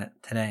reading of it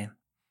today.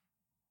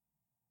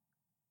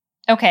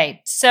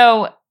 Okay,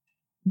 so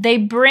they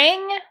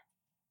bring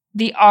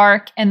the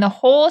ark and the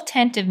whole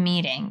tent of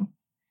meeting.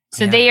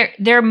 So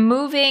they're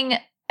moving,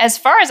 as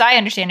far as I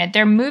understand it,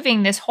 they're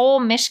moving this whole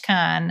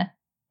Mishkan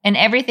and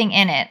everything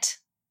in it.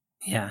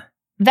 Yeah.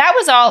 That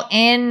was all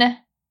in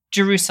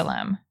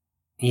Jerusalem.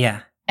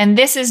 Yeah. And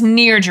this is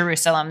near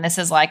Jerusalem. This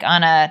is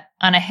on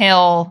a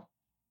hill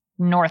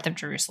north of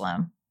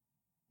Jerusalem,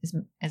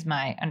 is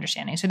my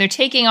understanding. So they're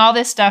taking all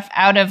this stuff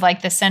out of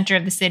the center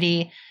of the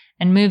city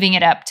and moving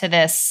it up to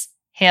this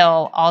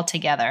hill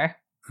altogether.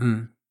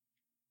 Somehow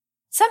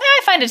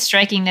I find it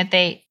striking that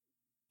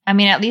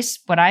at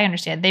least what I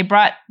understand, they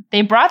brought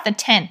the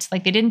tent. They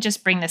didn't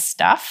just bring the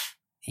stuff.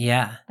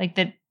 Yeah.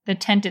 The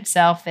tent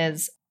itself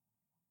is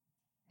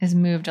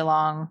moved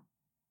along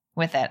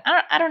with it.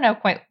 I don't know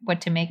quite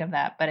what to make of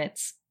that, but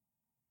it's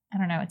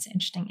an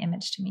interesting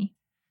image to me.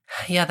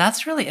 Yeah,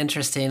 that's really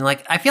interesting.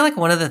 I feel like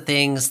one of the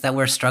things that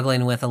we're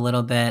struggling with a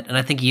little bit, and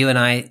I think you and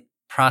I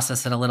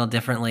process it a little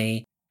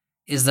differently,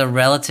 is the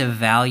relative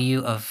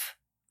value of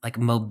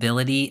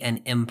mobility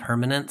and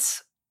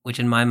impermanence, which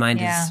in my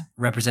mind is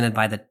represented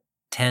by the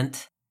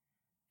tent,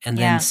 and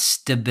then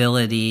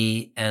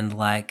stability and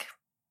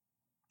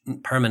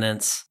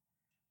permanence,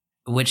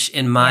 which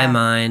in my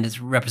mind is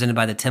represented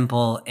by the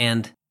temple,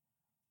 and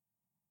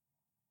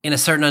in a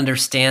certain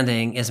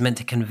understanding is meant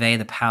to convey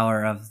the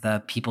power of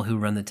the people who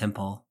run the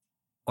temple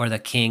or the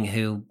king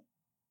who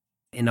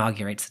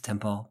inaugurates the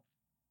temple.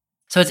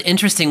 So it's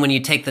interesting when you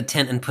take the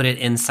tent and put it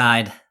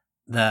inside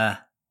the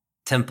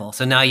temple.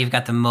 So now you've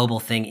got the mobile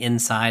thing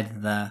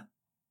inside the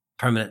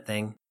permanent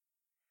thing.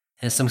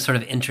 There's some sort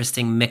of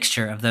interesting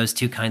mixture of those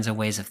two kinds of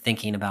ways of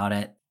thinking about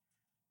it.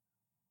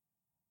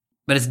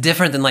 But it's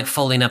different than like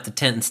folding up the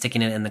tent and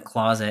sticking it in the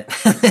closet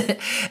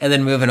and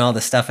then moving all the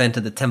stuff into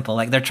the temple.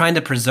 Like they're trying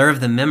to preserve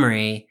the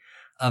memory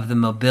of the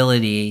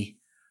mobility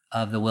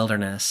of the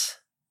wilderness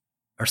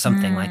or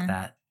something like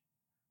that.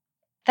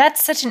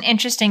 That's such an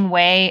interesting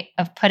way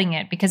of putting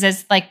it, because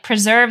as like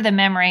preserve the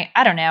memory,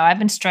 I don't know. I've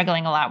been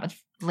struggling a lot with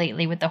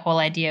lately with the whole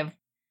idea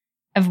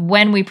of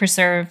when we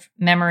preserve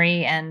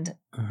memory and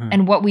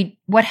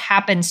what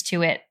happens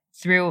to it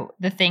through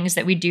the things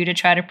that we do to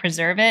try to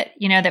preserve it,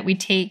 that we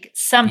take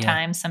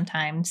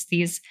sometimes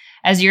these,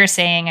 as you're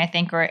saying, I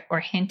think, or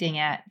hinting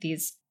at,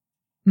 these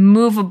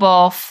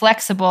movable,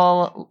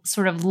 flexible,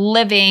 sort of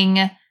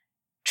living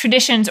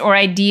traditions or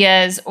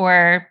ideas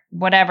or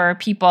whatever,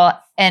 people,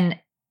 and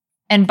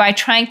by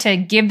trying to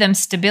give them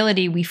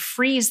stability, we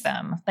freeze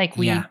them. Like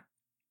we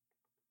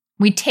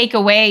take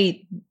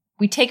away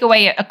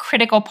a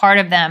critical part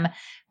of them,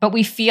 but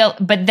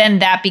then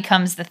that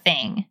becomes the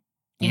thing,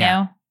 you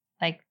know?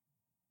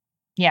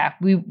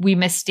 We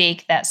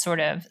mistake that sort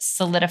of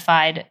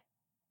solidified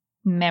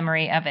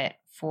memory of it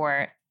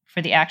for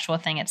the actual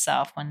thing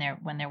itself when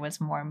there was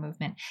more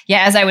movement.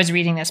 Yeah, as I was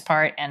reading this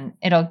part, and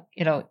it'll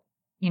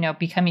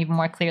become even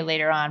more clear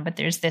later on, but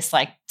there's this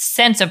like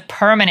sense of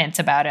permanence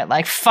about it.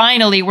 Like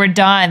finally we're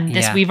done.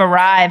 We've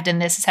arrived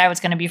and this is how it's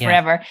going to be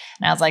forever.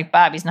 And I was like,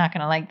 Bobby's not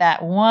going to like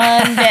that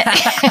one bit.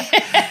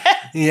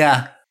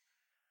 Yeah.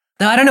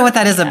 No, I don't know what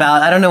that is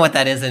about. I don't know what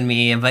that is in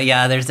me, but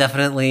yeah, there's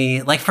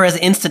definitely, like, for as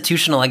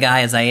institutional a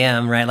guy as I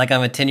am, right? Like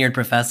I'm a tenured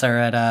professor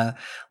at a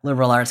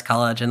liberal arts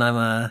college, and I'm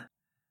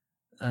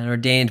an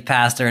ordained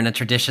pastor in a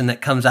tradition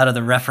that comes out of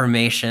the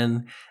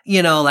Reformation.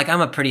 Like I'm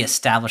a pretty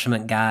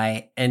establishment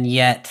guy, and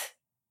yet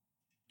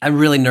I'm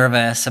really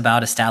nervous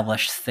about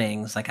established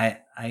things. Like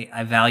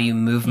I value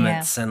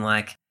movements and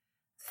like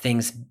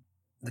things,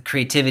 the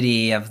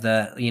creativity of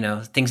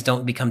the, things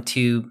don't become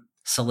too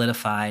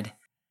solidified.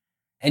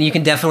 And you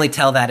can definitely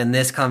tell that in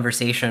this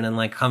conversation and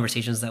like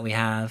conversations that we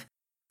have,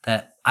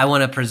 that I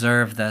want to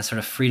preserve the sort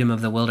of freedom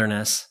of the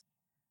wilderness,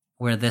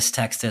 where this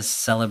text is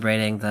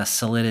celebrating the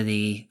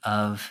solidity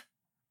of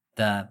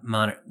the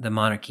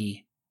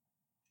monarchy.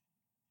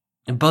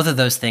 And both of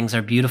those things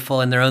are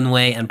beautiful in their own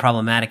way and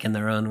problematic in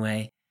their own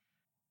way.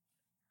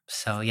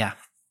 So, yeah.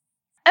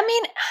 I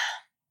mean,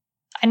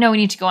 I know we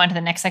need to go on to the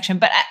next section,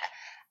 but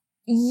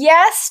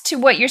yes to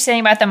what you're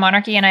saying about the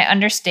monarchy, and I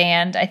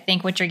understand, I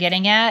think, what you're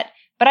getting at.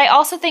 But I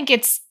also think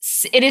it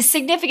is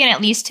significant,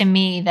 at least to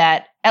me,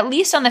 that at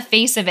least on the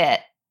face of it,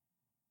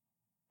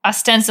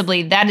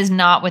 ostensibly, that is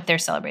not what they're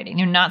celebrating.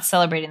 They're not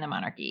celebrating the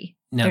monarchy.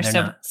 No, they're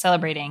not.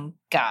 Celebrating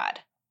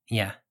God.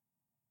 Yeah.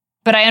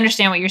 But I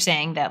understand what you're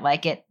saying, that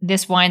like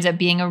this winds up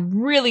being a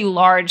really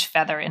large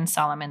feather in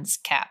Solomon's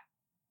cap.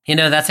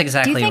 That's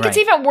exactly right. Do you think it's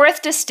even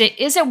worth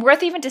is it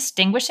worth even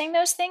distinguishing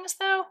those things,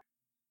 though?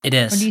 It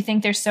is. Or do you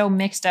think they're so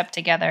mixed up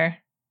together?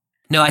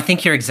 No, I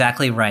think you're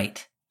exactly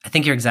right.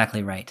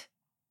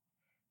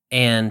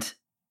 And,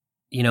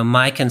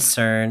 my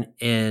concern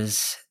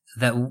is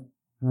that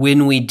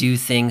when we do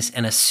things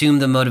and assume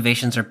the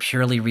motivations are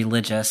purely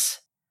religious,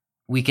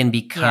 we can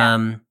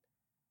become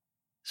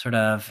sort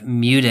of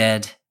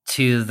muted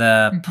to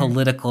the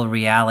political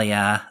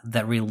realia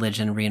that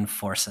religion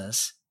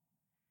reinforces.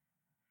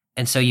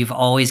 And so you've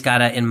always got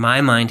to, in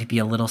my mind, be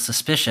a little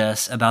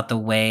suspicious about the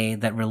way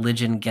that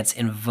religion gets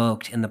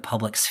invoked in the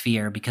public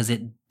sphere, because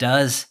it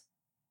does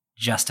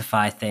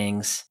justify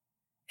things.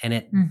 And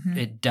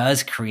it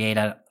does create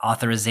an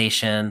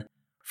authorization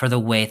for the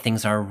way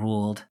things are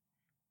ruled.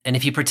 And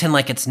if you pretend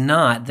like it's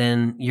not,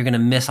 then you're going to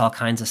miss all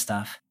kinds of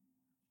stuff.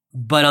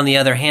 But on the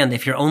other hand,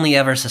 if you're only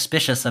ever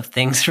suspicious of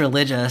things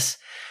religious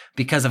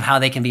because of how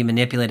they can be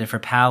manipulated for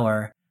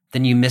power,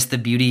 then you miss the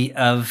beauty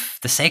of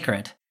the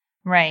sacred.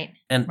 Right.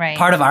 And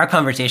part of our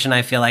conversation,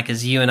 I feel like,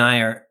 is you and I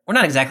we're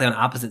not exactly on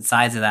opposite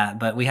sides of that,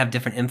 but we have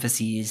different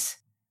emphases,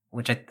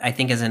 which I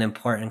think is an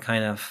important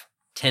kind of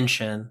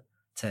tension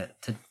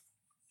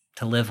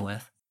to live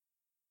with.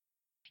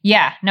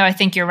 Yeah, no, I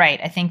think you're right.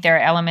 I think there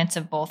are elements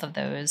of both of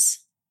those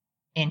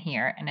in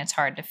here, and it's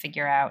hard to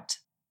figure out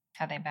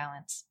how they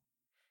balance.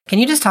 Can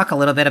you just talk a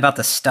little bit about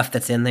the stuff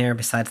that's in there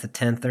besides the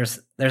tent? There's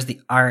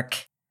the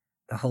ark,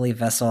 the holy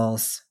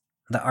vessels.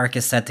 The ark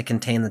is said to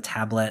contain the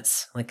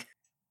tablets. Like,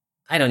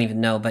 I don't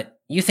even know, but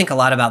you think a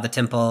lot about the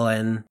temple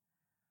and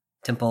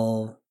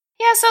temple.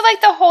 Yeah, so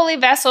like the holy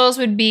vessels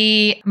would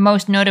be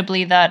most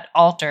notably the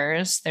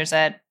altars.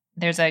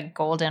 There's a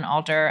golden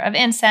altar of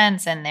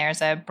incense, and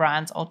there's a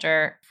bronze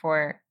altar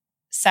for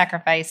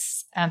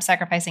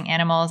sacrificing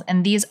animals.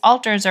 And these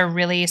altars are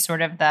really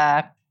sort of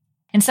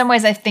in some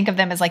ways, I think of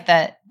them as like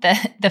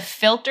the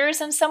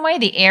filters in some way,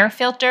 the air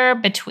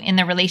filter in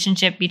the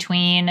relationship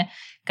between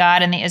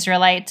God and the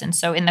Israelites. And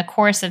so in the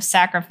course of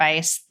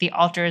sacrifice, the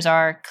altars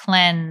are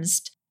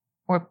cleansed,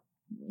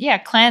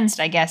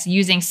 I guess,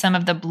 using some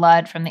of the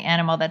blood from the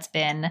animal that's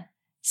been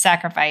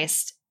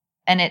sacrificed.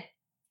 And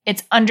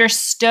it's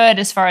understood,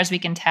 as far as we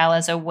can tell,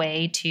 as a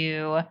way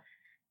to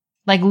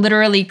like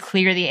literally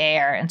clear the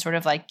air and sort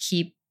of like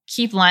keep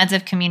lines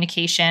of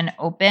communication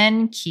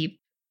open, keep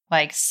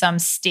like some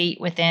state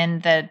within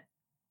the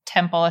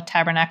temple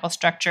tabernacle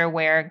structure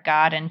where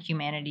God and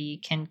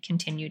humanity can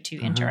continue to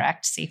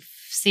interact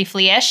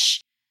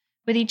safely-ish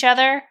with each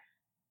other.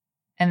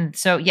 And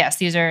so, yes,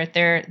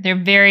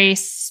 they're very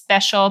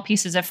special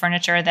pieces of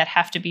furniture that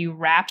have to be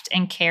wrapped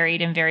and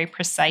carried in very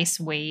precise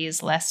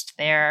ways, lest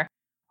their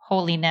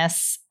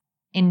holiness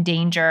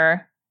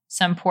endanger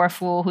some poor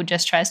fool who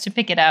just tries to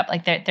pick it up.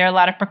 Like there are a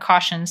lot of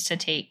precautions to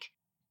take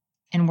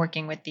in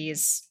working with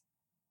these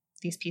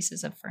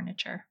pieces of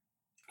furniture.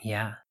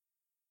 Yeah.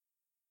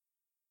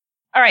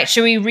 All right,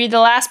 should we read the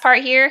last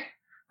part here?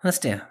 Let's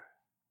do.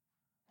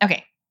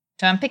 Okay,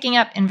 so I'm picking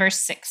up in verse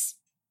 6.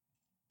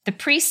 The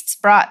priests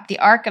brought the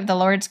Ark of the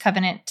Lord's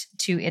Covenant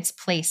to its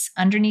place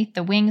underneath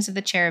the wings of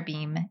the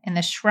cherubim in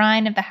the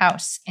shrine of the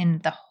house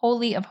in the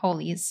Holy of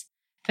Holies.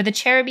 For the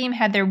cherubim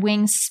had their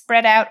wings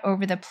spread out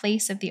over the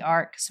place of the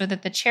ark, so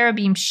that the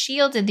cherubim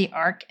shielded the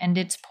ark and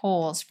its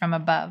poles from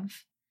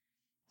above.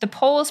 The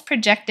poles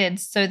projected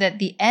so that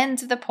the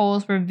ends of the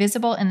poles were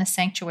visible in the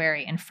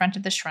sanctuary in front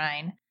of the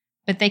shrine,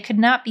 but they could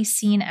not be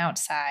seen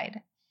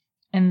outside.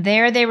 And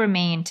there they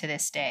remain to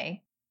this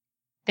day.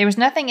 There was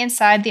nothing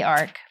inside the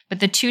ark but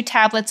the 2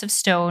 tablets of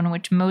stone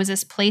which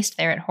Moses placed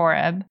there at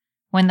Horeb,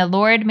 when the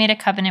Lord made a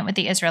covenant with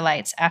the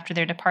Israelites after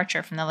their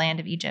departure from the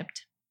land of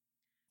Egypt.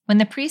 When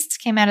the priests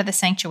came out of the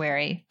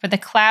sanctuary, for the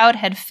cloud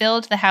had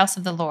filled the house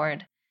of the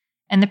Lord,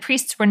 and the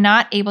priests were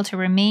not able to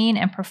remain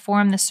and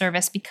perform the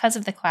service because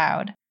of the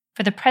cloud,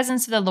 for the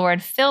presence of the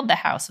Lord filled the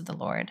house of the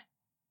Lord.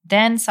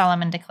 Then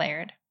Solomon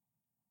declared,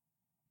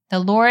 "The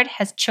Lord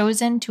has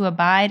chosen to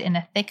abide in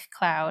a thick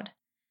cloud.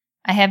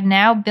 I have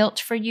now built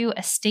for you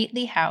a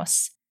stately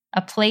house,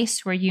 a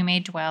place where you may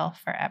dwell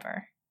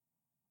forever."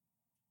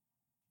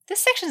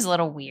 This section's a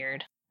little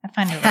weird. I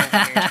find it a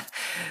little weird.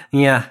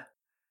 Yeah.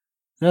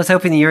 I was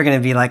hoping you were going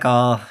to be like,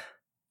 what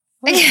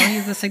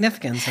is the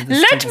significance of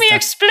this? Let me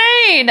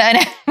explain.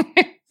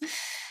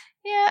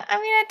 Yeah, I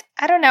mean,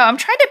 I don't know. I'm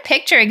trying to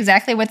picture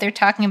exactly what they're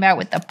talking about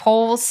with the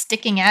poles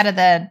sticking out of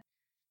the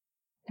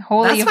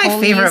Holy of Holies. That's my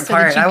favorite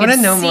part. I want to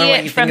know more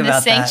what you think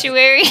about that. From the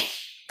sanctuary.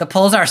 The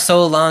poles are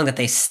so long that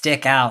they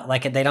stick out,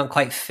 like they don't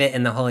quite fit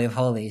in the Holy of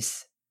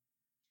Holies.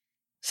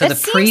 So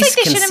the priests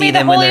can see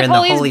them when they're in the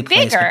holy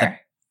place.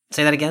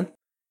 Say that again?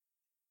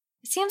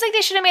 It seems like they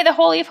should have made the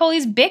Holy of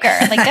Holies bigger.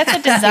 Like, that's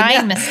a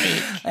design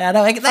mistake. Yeah,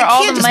 that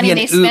can't just be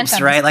an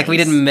oops, right? Like, we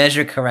didn't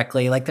measure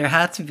correctly. Like, there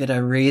had to be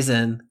a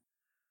reason.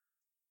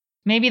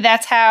 Maybe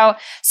that's how.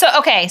 So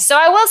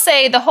I will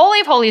say the Holy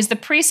of Holies, the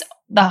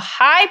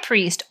high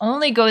priest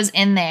only goes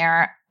in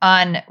there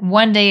on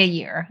one day a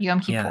year, Yom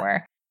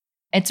Kippur.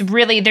 Yeah. It's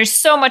really, there's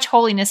so much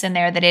holiness in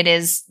there that it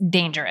is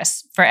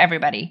dangerous for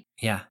everybody.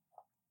 Yeah.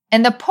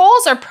 And the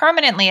poles are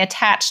permanently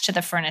attached to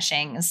the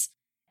furnishings.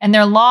 And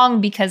they're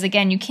long because,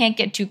 again, you can't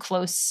get too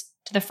close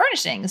to the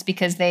furnishings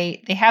because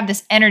they have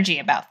this energy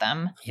about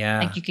them. Yeah.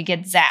 Like you could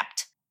get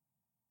zapped.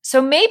 So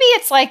maybe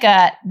it's like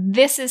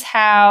this is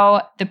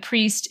how the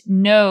priest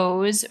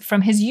knows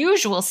from his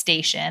usual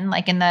station,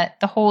 like in the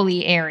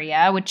holy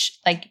area, which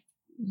like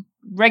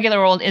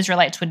regular old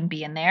Israelites wouldn't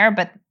be in there,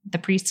 but the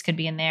priests could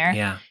be in there.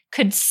 Yeah.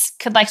 Could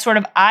like sort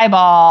of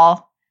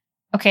eyeball,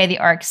 okay, the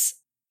ark's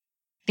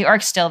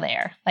still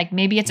there. Like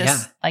maybe it's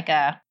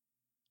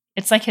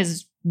it's like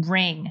his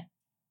ring,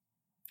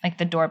 like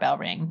the doorbell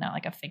ring, not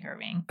like a finger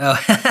ring. Oh,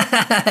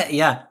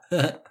 yeah.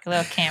 Like a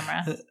little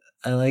camera.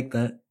 I like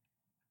that.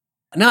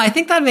 No, I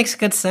think that makes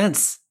good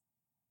sense.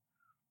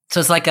 So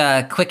it's like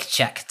a quick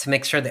check to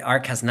make sure the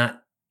ark has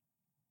not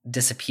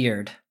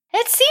disappeared.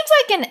 It seems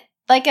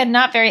like a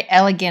not very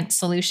elegant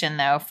solution,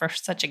 though, for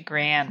such a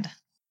grand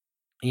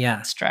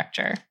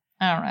structure.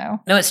 I don't know.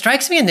 No, it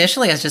strikes me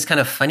initially as just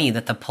kind of funny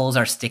that the poles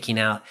are sticking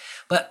out.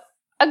 But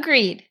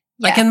agreed.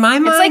 Yeah. Like in my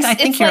mind, I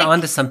think you're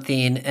onto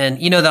something. And,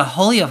 the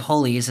Holy of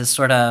Holies is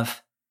sort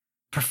of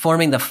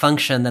performing the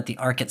function that the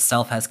ark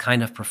itself has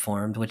kind of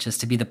performed, which is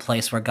to be the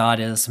place where God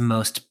is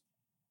most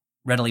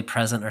readily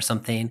present or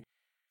something.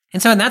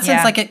 And so in that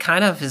sense, like it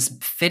kind of is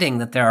fitting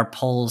that there are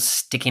poles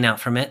sticking out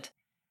from it.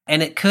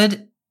 And it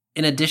could,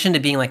 in addition to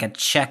being like a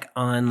check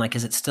on, like,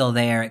 is it still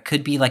there? It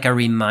could be like a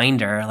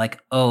reminder, like,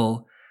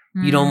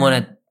 you don't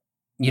want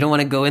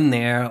to go in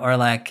there, or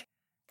like,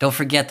 don't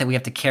forget that we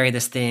have to carry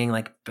this thing,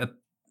 like,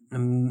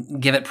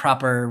 give it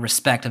proper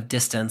respect of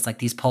distance. Like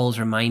these poles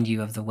remind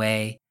you of the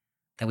way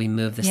that we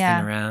move this thing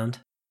around.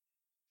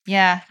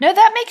 Yeah. No,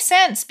 that makes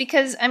sense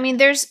because, I mean,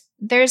 there's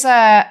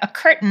a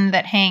curtain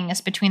that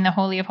hangs between the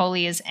Holy of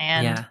Holies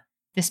and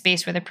the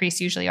space where the priests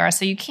usually are.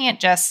 So you can't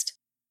just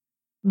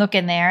look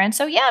in there. And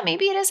so,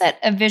 maybe it is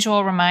a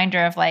visual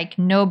reminder of like,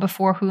 know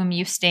before whom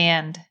you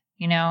stand,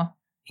 Yeah.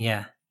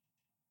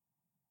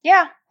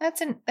 Yeah.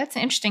 That's an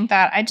interesting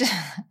thought. I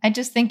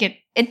just think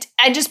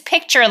I just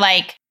picture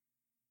like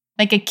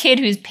a kid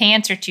whose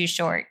pants are too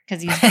short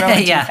because he's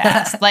growing too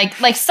fast.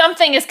 Like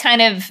something is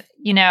kind of,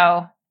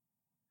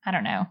 I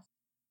don't know.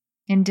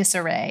 in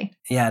disarray.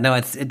 Yeah, no,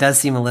 it does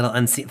seem a little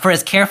unseen. For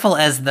as careful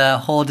as the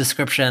whole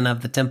description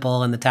of the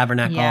temple and the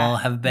tabernacle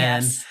have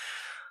been,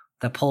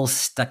 the poles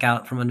stuck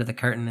out from under the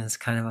curtain is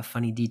kind of a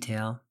funny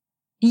detail.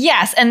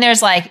 Yes, and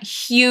there's like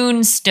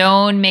hewn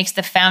stone makes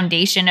the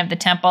foundation of the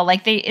temple.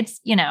 Like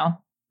it's,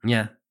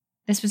 Yeah.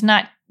 This is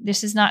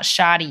not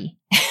shoddy.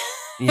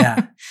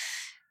 Yeah.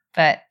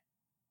 But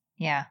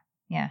yeah.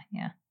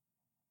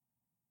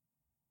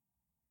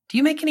 Do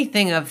you make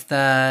anything of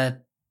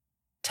the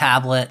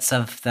tablets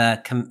of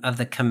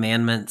the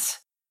commandments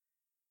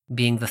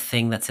being the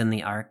thing that's in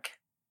the ark?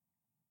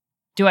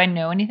 Do I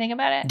know anything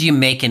about it? Do you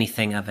make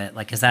anything of it?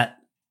 Like, is that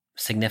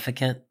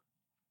significant?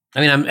 I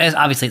mean,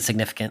 obviously it's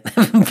significant,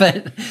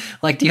 but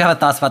like, do you have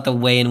thoughts about the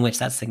way in which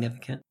that's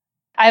significant?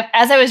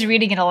 As I was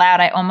reading it aloud,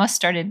 I almost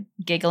started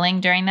giggling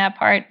during that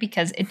part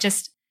because it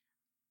just,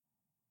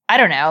 I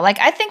don't know. Like,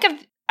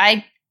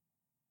 I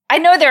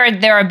know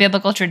there are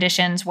biblical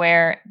traditions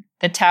where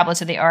the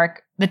tablets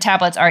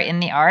are in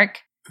the ark.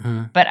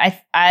 Mm-hmm. But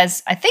I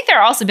think there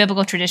are also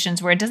biblical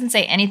traditions where it doesn't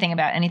say anything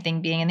about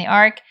anything being in the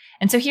ark.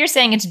 And so here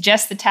saying it's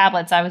just the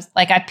tablets,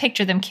 I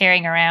picture them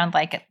carrying around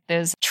like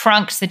those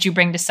trunks that you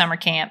bring to summer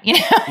camp, being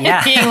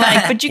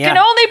like, but you can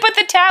only put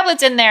the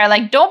tablets in there.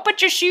 Like, don't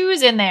put your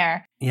shoes in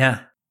there.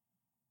 Yeah.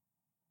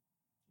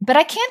 But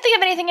I can't think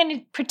of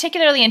anything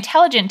particularly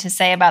intelligent to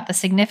say about the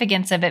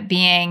significance of it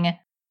being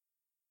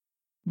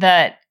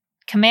the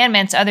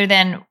commandments other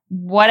than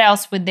what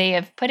else would they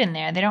have put in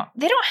there? They don't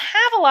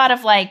have a lot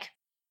of like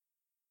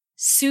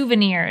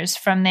souvenirs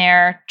from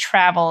their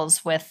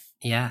travels with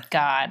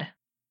God.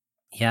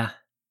 Yeah.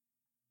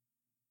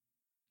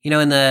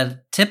 In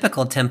the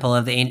typical temple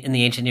in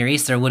the ancient Near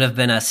East, there would have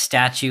been a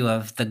statue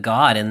of the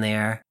god in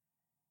there.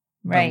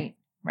 Right,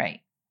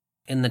 right.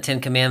 In the Ten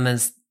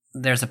Commandments,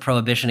 there's a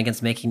prohibition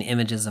against making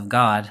images of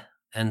God.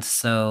 And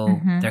so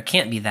there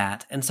can't be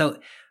that. And so,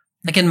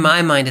 like, in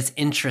my mind, it's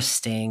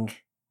interesting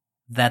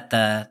that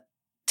the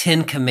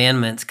Ten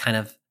Commandments kind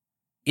of,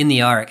 in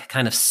the ark,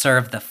 kind of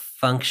serve the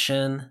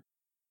function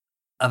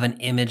of an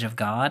image of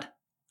God.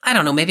 I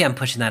don't know, maybe I'm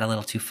pushing that a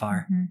little too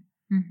far.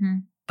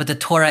 But the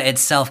Torah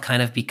itself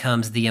kind of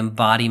becomes the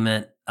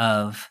embodiment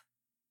of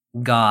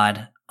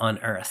God on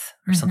earth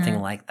or something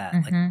like that.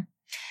 Like,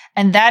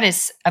 and that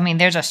is,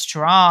 there's a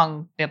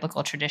strong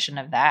biblical tradition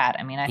of that.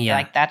 I feel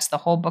like that's the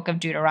whole book of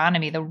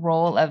Deuteronomy, the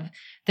role of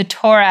the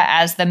Torah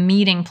as the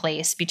meeting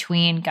place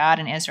between God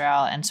and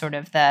Israel and sort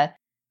of the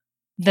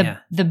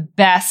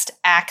best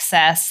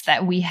access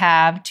that we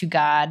have to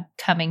God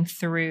coming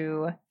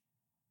through,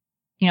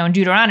 in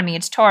Deuteronomy,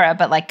 it's Torah,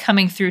 but like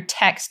coming through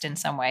text in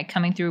some way,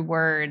 coming through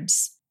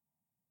words.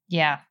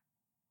 Yeah.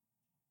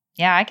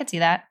 Yeah, I could see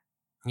that.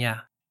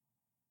 Yeah.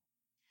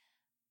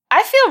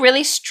 I feel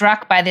really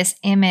struck by this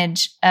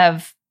image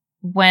of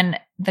when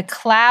the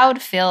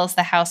cloud fills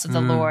the house of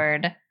the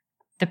Lord,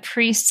 the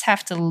priests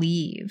have to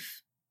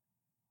leave.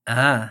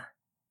 Ah.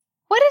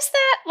 What does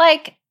that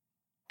like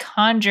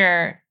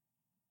conjure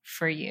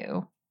for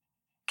you?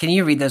 Can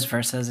you read those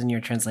verses in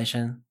your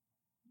translation?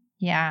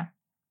 Yeah.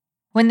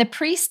 When the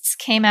priests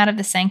came out of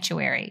the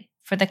sanctuary,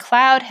 for the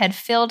cloud had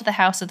filled the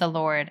house of the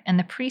Lord, and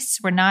the priests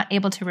were not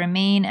able to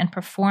remain and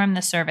perform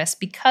the service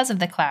because of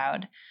the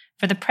cloud,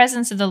 for the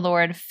presence of the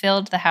Lord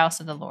filled the house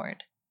of the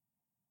Lord.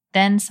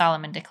 Then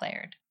Solomon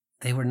declared,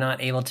 they were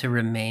not able to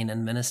remain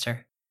and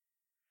minister.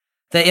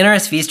 The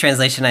NRSV's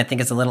translation, I think,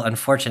 is a little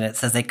unfortunate. It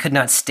says they could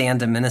not stand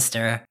to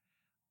minister,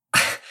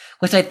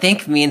 which I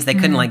think means they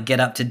couldn't like get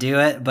up to do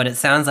it, but it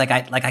sounds like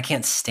I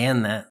can't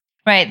stand that.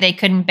 Right, they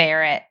couldn't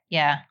bear it.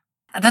 Yeah.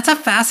 That's a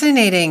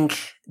fascinating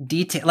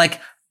detail.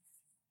 Like,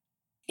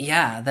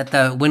 yeah,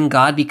 that when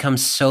God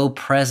becomes so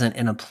present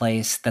in a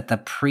place that the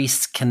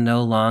priests can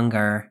no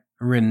longer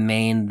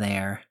remain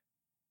there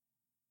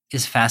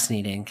is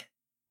fascinating.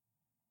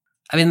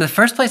 The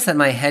first place that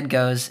my head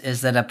goes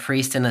is that a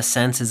priest, in a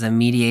sense, is a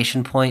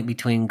mediation point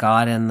between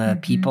God and the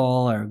people,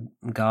 or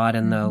God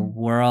and the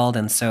world.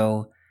 And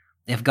so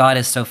if God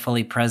is so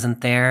fully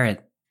present there,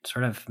 it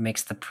sort of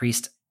makes the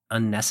priest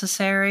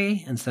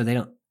unnecessary. And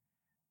so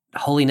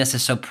holiness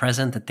is so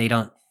present that they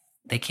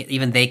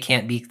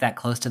can't be that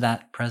close to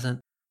that present.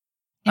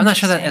 I'm not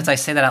sure that, as I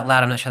say that out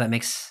loud, I'm not sure that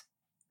makes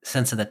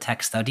sense of the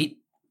text, though. Do you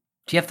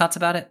have thoughts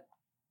about it?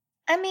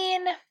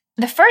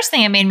 The first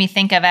thing it made me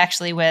think of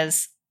actually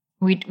was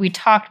we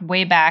talked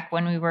way back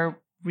when we were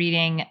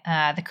reading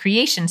the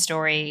creation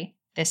story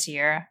this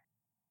year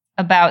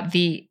about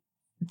the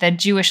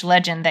Jewish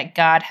legend that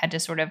God had to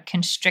sort of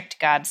constrict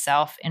God's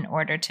self in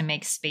order to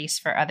make space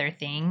for other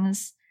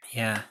things.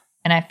 Yeah.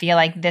 And I feel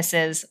like this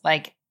is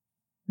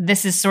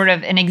sort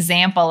of an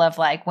example of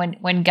like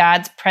when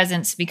God's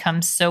presence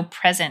becomes so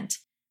present,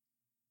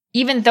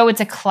 even though it's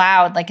a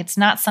cloud, like it's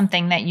not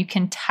something that you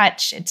can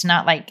touch. It's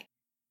not like,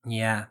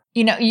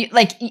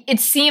 it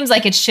seems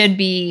like it should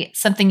be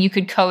something you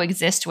could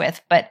coexist with,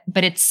 but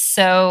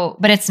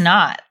it's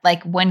not.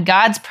 Like when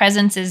God's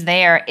presence is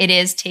there, it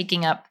is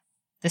taking up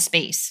the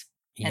space.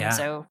 Yeah. And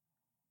so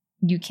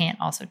you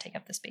can't also take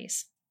up the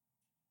space.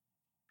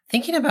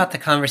 Thinking about the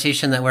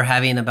conversation that we're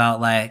having about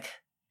like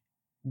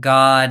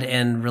God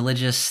and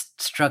religious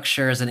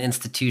structures and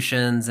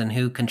institutions and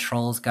who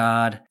controls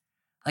God.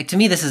 Like, to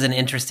me, this is an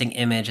interesting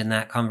image in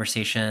that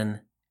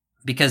conversation,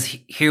 because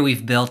here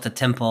we've built a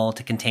temple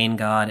to contain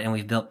God, and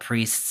we've built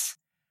priests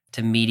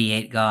to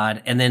mediate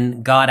God. And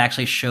then God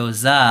actually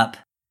shows up,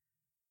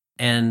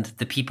 and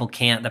the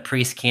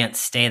priests can't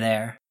stay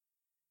there.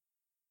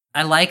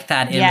 I like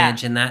that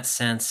image in that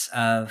sense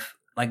of,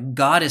 like,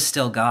 God is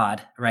still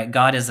God, right?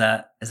 God is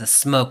a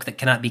smoke that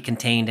cannot be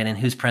contained and in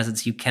whose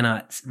presence you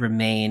cannot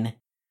remain.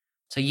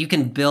 So you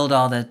can build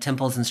all the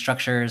temples and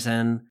structures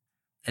and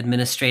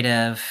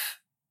administrative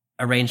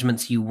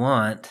arrangements you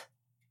want,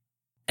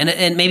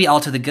 and maybe all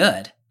to the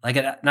good,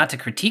 like, not to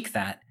critique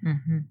that,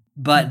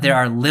 but there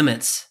are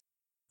limits.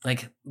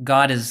 Like,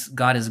 God is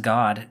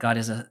God. God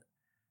is a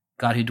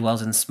God who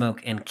dwells in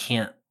smoke and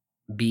can't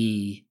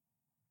be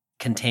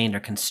contained or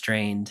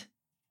constrained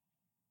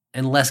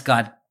unless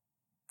God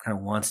kind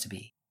of wants to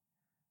be.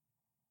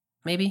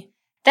 Maybe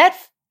that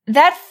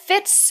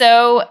fits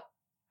so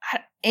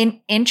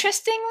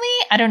interestingly,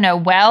 I don't know,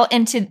 well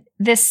into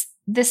this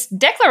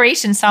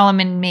declaration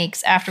Solomon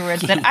makes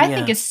afterwards that I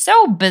think is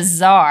so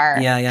bizarre.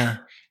 Yeah.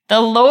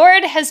 The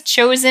Lord has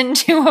chosen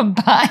to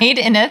abide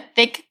in a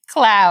thick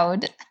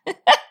cloud.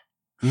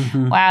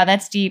 Wow,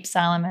 that's deep,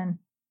 Solomon.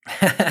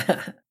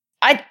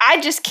 I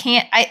just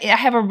can't. I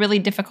have a really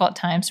difficult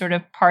time sort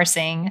of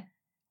parsing.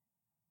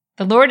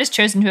 The Lord has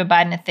chosen to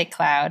abide in a thick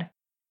cloud.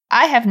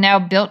 I have now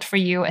built for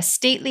you a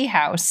stately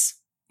house,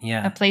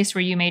 a place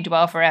where you may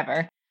dwell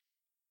forever.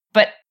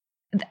 But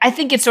I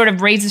think it sort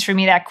of raises for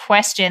me that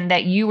question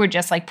that you were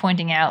just like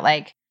pointing out,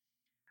 like,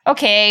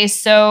 okay,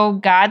 so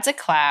God's a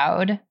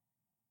cloud,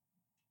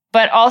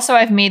 but also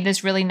I've made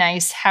this really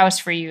nice house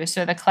for you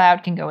so the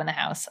cloud can go in the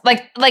house.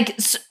 Like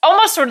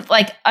almost sort of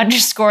like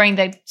underscoring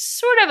the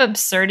sort of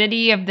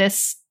absurdity of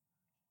this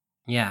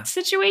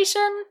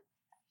situation,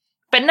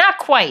 but not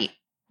quite.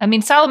 I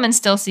mean, Solomon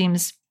still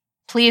seems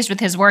pleased with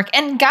his work,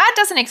 and God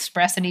doesn't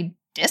express any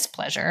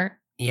displeasure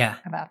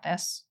about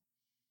this.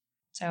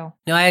 So,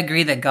 no, I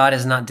agree that God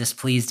is not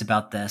displeased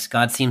about this.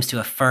 God seems to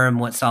affirm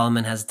what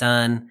Solomon has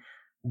done.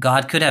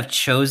 God could have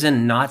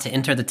chosen not to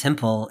enter the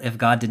temple if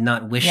God did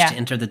not wish to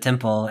enter the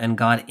temple, and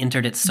God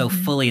entered it so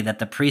fully that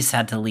the priests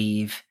had to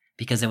leave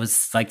because it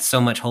was like so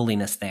much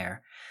holiness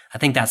there. I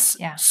think that's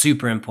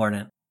super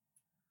important.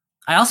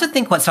 I also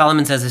think what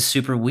Solomon says is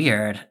super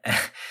weird.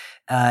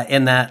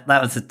 In that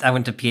was I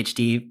went to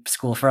PhD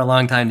school for a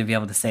long time to be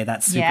able to say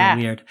that's super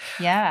weird.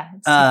 Yeah,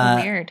 it's super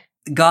weird.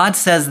 God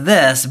says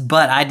this,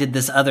 but I did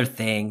this other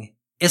thing.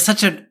 It's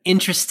such an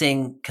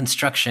interesting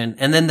construction.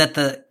 And then that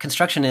the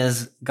construction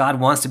is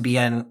God wants to be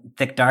in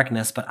thick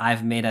darkness, but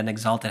I've made an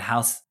exalted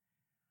house.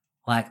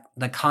 Like,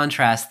 the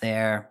contrast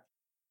there.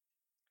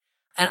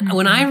 And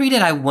when I read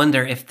it, I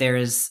wonder if there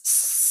is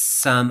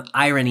some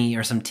irony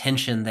or some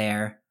tension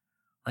there.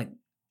 Like,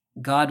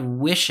 God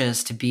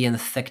wishes to be in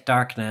thick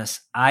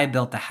darkness. I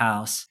built the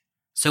house.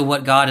 So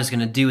what God is going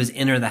to do is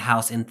enter the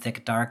house in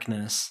thick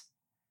darkness.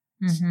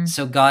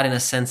 So God, in a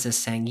sense, is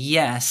saying,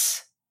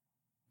 yes,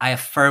 I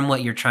affirm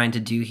what you're trying to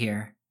do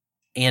here.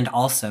 And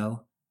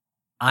also,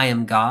 I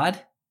am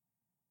God,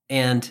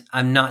 and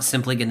I'm not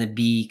simply going to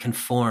be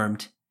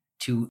conformed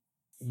to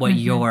what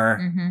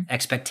your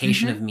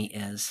expectation of me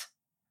is.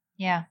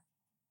 Yeah.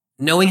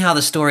 Knowing how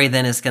the story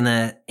then is going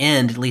to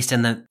end, at least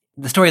in the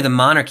story of the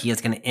monarchy is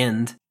going to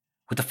end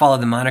with the fall of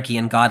the monarchy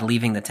and God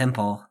leaving the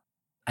temple.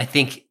 I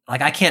think,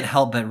 like, I can't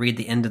help but read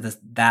the end of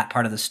that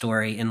part of the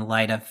story in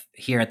light of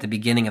here at the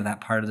beginning of that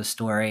part of the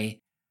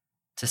story,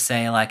 to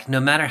say, like, no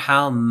matter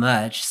how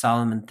much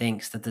Solomon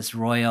thinks that this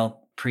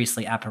royal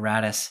priestly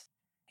apparatus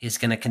is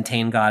going to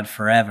contain God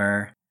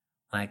forever,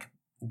 like,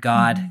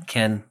 God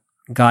can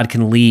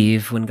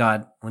leave when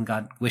God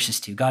wishes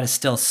to. God is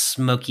still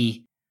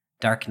smoky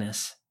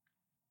darkness.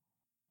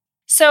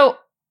 So,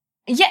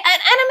 yeah,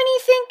 and I mean, you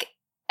think,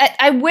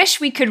 I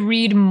wish we could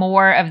read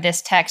more of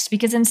this text,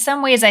 because in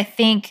some ways I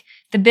think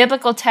the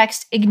biblical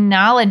text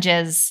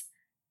acknowledges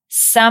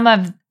some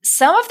of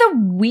the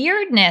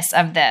weirdness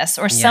of this,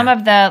 or some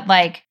of the,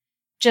 like,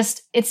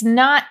 just it's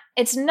not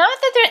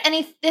that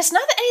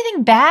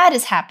anything bad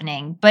is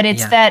happening, but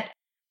it's that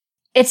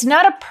it's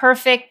not a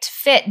perfect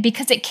fit,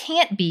 because it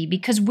can't be,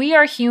 because we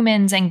are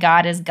humans and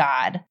God is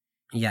God.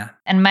 Yeah.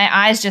 And my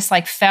eyes just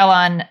like fell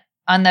on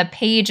the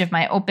page of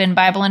my open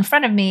Bible in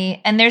front of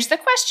me, and there's the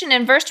question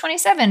in verse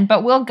 27,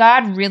 but will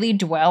God really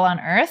dwell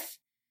on earth?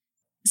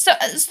 So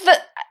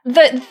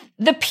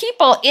the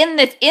people in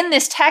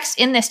this text,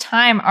 in this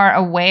time, are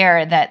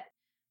aware that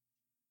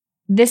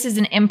this is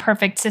an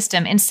imperfect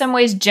system. In some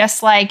ways,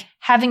 just like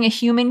having a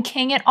human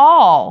king at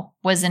all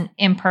was an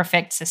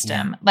imperfect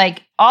system. Yeah.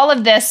 Like, all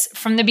of this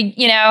from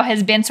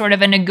has been sort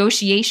of a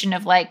negotiation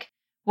of, like,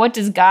 what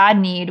does God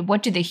need?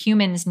 What do the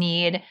humans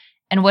need?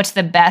 And what's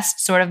the best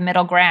sort of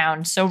middle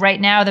ground? So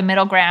right now, the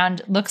middle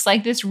ground looks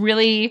like this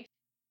really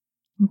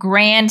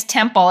grand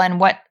temple, and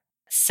what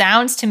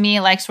sounds to me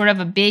like sort of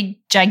a big,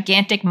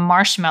 gigantic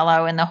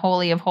marshmallow in the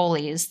Holy of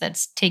Holies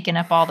that's taken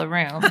up all the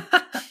room.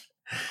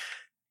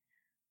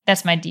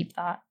 That's my deep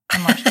thought. The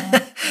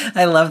marshmallow.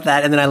 I love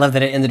that. And then I love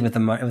that it ended with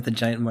a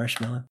giant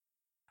marshmallow.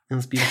 It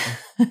was beautiful.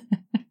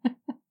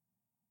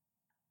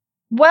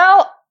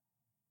 Well,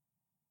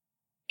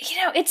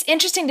 it's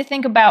interesting to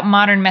think about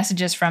modern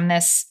messages from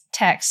this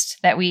text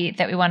that we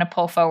want to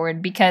pull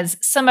forward, because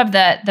some of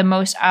the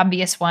most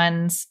obvious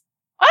ones,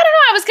 I don't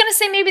know, I was going to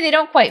say maybe they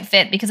don't quite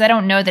fit, because I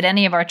don't know that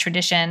either of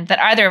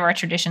our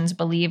traditions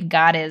believe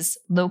God is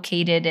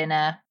located in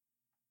a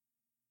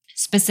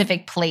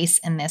specific place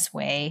in this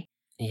way.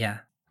 Yeah.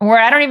 Or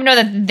I don't even know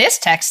that this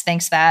text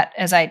thinks that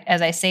as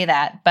I say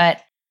that,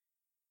 but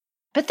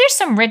there is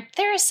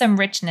some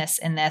richness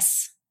in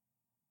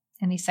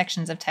these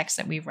sections of text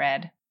that we've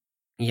read.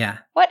 Yeah.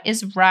 What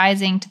is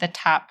rising to the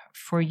top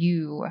for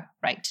you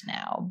right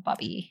now,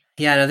 Bobby?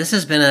 Yeah, no, this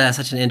has been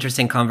such an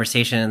interesting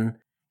conversation.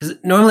 Because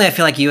normally I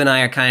feel like you and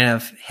I are kind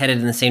of headed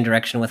in the same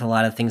direction with a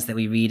lot of things that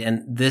we read.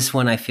 And this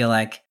one, I feel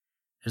like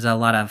there's a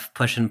lot of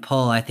push and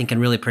pull, I think, in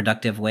really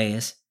productive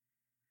ways.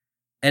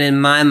 And in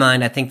my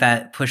mind, I think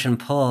that push and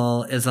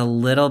pull is a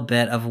little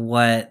bit of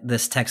what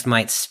this text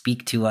might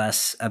speak to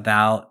us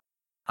about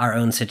our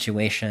own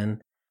situation.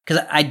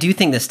 Because I do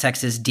think this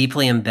text is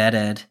deeply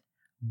embedded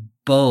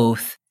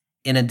both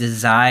in a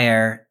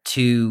desire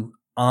to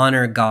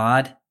honor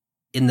God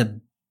in the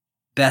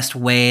best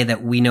way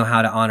that we know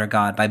how to honor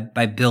God,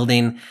 by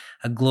building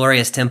a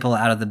glorious temple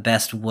out of the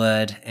best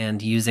wood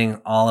and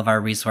using all of our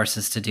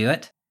resources to do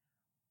it.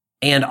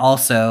 And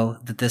also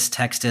that this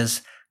text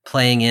is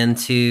playing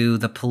into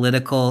the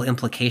political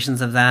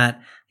implications of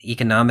that, the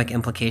economic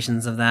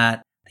implications of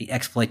that, the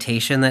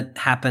exploitation that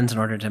happens in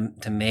order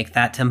to make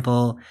that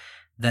temple.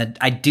 That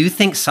I do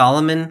think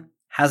Solomon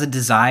has a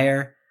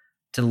desire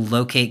to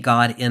locate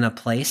God in a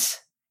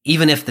place,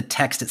 even if the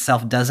text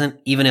itself doesn't,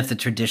 even if the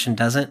tradition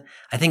doesn't.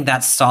 I think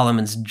that's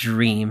Solomon's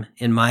dream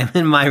in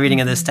my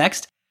reading of this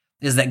text,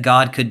 is that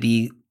God could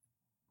be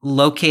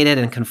located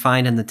and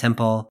confined in the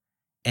temple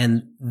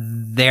and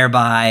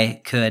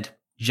thereby could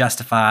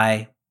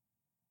justify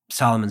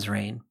Solomon's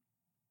reign.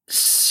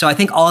 So I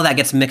think all of that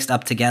gets mixed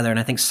up together, and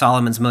I think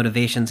Solomon's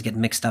motivations get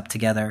mixed up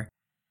together.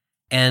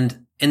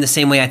 And in the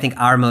same way, I think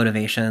our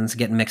motivations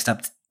get mixed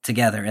up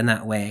together in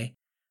that way.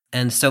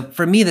 And so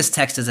for me, this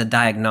text is a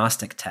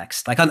diagnostic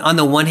text. Like on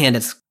the one hand,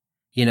 it's,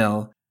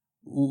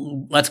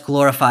 let's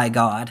glorify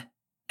God.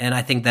 And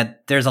I think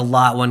that there's a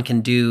lot one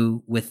can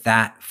do with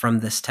that from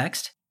this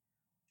text.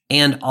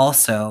 And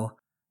also,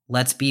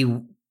 let's be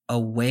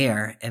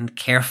aware and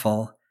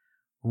careful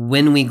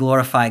when we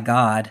glorify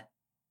God.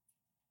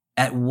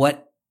 At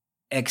what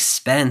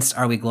expense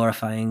are we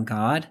glorifying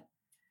God?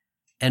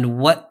 And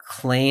what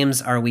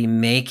claims are we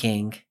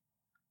making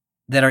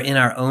that are in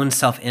our own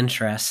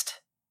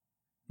self-interest,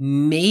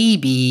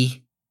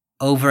 maybe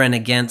over and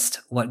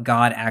against what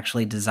God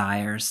actually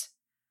desires?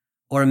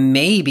 Or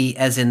maybe,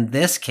 as in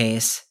this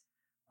case,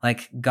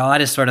 like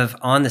God is sort of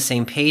on the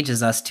same page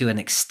as us to an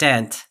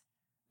extent,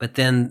 but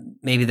then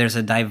maybe there's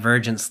a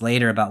divergence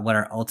later about what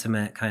our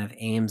ultimate kind of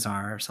aims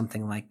are or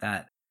something like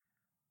that.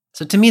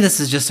 So to me, this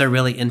is just a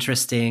really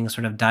interesting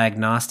sort of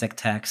diagnostic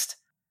text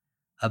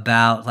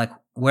about like,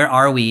 where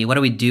are we? What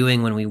are we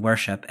doing when we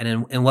worship?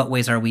 And in what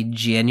ways are we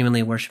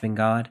genuinely worshiping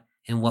God?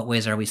 In what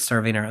ways are we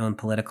serving our own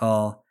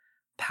political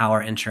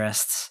power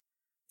interests?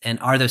 And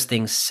are those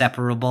things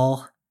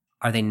separable?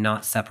 Are they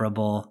not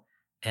separable?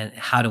 And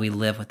how do we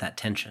live with that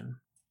tension?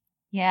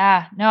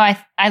 Yeah, no,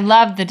 I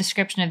love the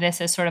description of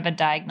this as sort of a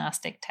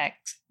diagnostic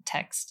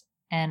text.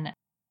 And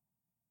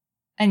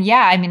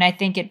yeah, I mean, I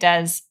think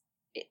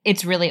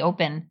it's really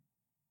open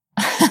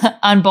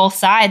on both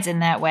sides in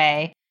that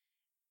way.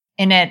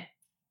 In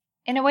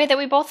a way that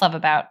we both love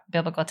about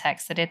biblical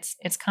text, that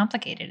it's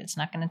complicated. It's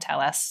not going to tell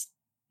us.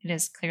 It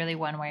is clearly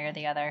one way or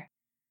the other.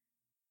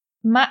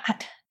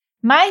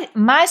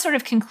 My sort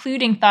of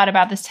concluding thought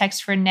about this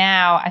text for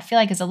now, I feel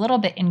like is a little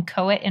bit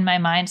inchoate in my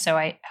mind, so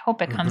I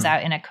hope it comes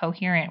out in a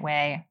coherent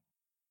way.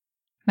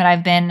 But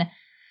I've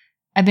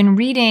been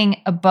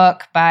reading a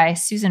book by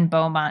Susan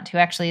Beaumont, who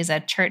actually is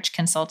a church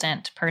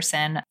consultant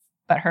person,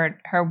 but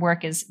her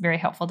work is very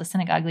helpful to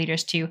synagogue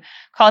leaders too,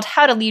 called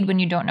How to Lead When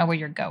You Don't Know Where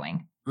You're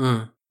Going.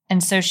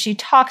 And so she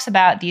talks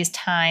about these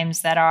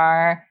times that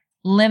are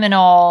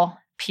liminal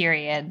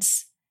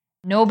periods.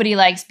 Nobody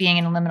likes being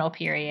in a liminal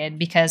period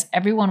because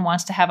everyone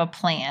wants to have a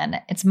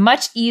plan. It's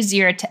much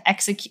easier to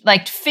execute,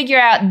 like to figure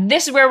out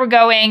this is where we're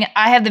going.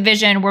 I have the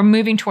vision. We're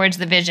moving towards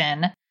the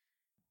vision,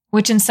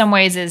 which in some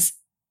ways is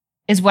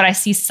what I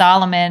see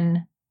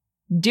Solomon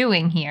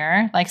doing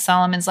here. Like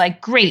Solomon's like,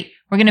 great,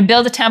 we're going to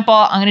build a temple.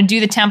 I'm going to do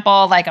the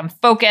temple. Like I'm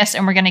focused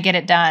and we're going to get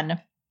it done.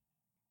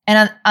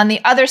 And on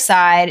the other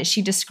side,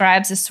 she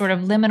describes this sort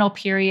of liminal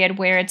period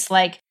where it's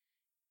like,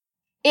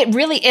 it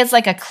really is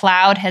like a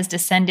cloud has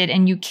descended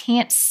and you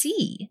can't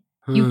see.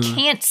 You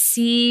can't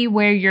see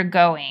where you're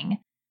going.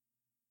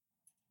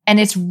 And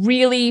it's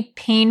really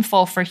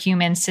painful for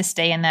humans to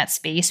stay in that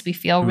space. We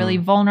feel really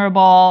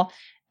vulnerable.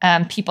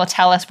 People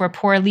tell us we're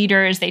poor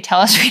leaders. They tell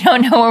us we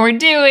don't know what we're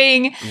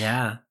doing.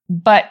 Yeah.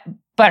 But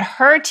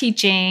her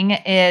teaching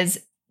is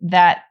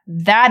that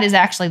is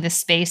actually the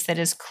space that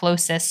is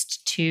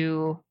closest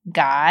to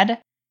God.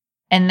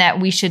 and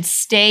that we should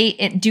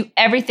do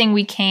everything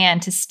we can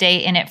to stay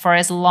in it for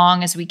as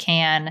long as we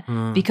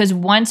can. Because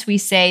once we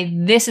say,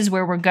 this is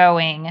where we're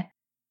going,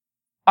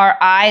 our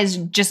eyes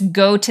just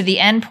go to the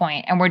end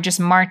point and we're just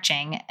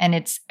marching, and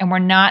we're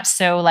not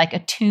so like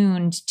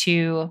attuned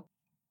to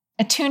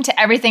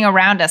everything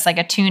around us, like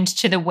attuned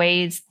to the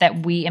ways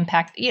that we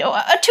impact,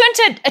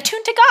 attuned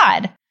to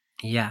God.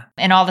 Yeah.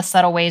 In all the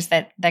subtle ways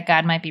that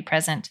God might be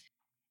present.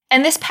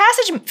 And this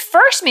passage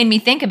first made me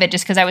think of it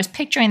just because I was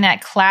picturing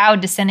that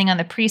cloud descending on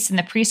the priests, and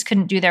the priests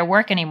couldn't do their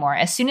work anymore.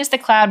 As soon as the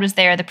cloud was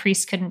there, the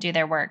priests couldn't do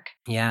their work.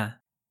 Yeah.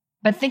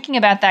 But thinking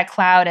about that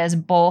cloud as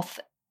both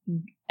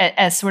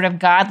as sort of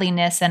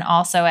godliness and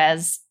also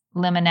as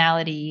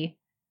liminality,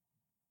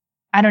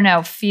 I don't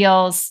know,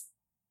 feels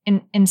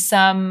in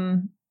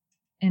some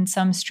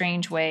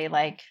strange way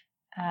like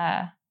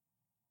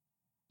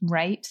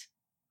right.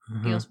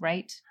 Feels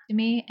right to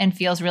me, and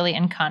feels really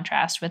in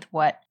contrast with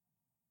what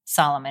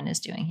Solomon is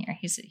doing here.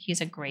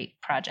 He's a great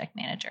project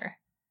manager.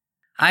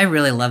 I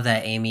really love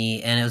that,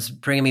 Amy, and it was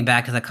bringing me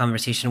back to the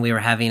conversation we were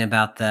having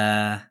about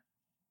the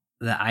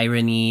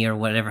irony, or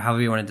whatever,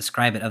 however you want to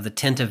describe it, of the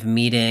tent of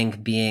meeting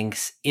being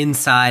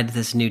inside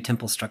this new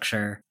temple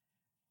structure,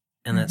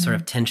 and that sort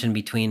of tension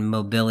between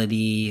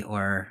mobility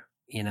or,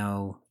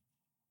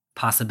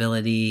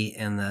 possibility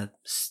and the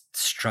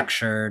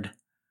structured,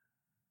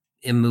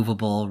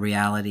 immovable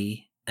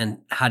reality. And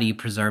how do you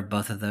preserve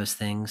both of those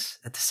things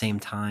at the same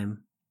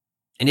time?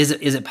 And is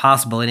it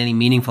possible in any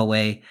meaningful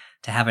way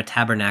to have a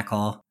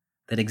tabernacle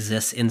that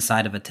exists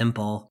inside of a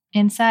temple?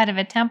 Inside of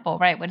a temple,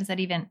 right? What does that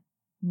even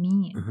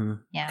mean? Mm-hmm.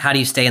 Yeah. How do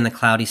you stay in the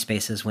cloudy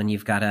spaces when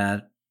you've got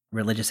a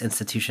religious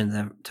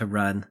institution to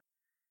run?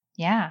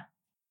 Yeah.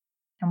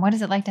 And what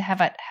is it like to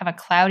have a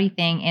cloudy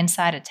thing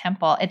inside a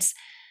temple?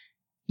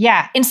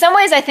 Yeah, in some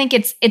ways, I think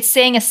it's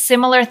saying a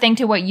similar thing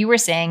to what you were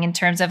saying in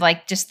terms of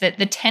like just the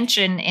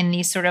tension in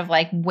these sort of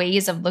like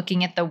ways of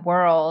looking at the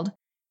world,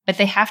 but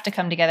they have to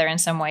come together in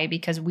some way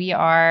because we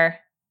are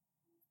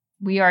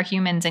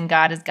humans and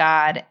God is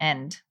God,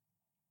 and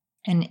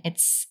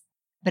it's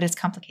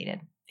complicated.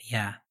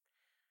 Yeah,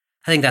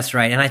 I think that's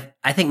right, and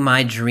I think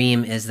my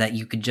dream is that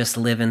you could just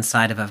live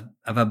inside of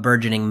a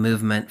burgeoning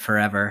movement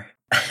forever.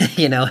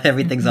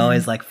 Everything's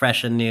always like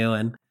fresh and new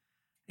and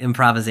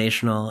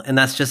improvisational, and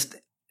that's just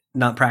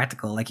not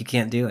practical. Like, you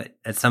can't do it.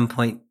 At some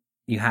point,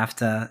 you have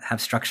to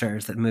have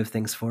structures that move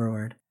things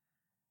forward.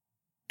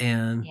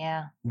 And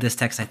this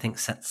text, I think,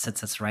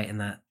 sets us right in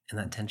that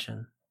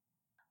tension.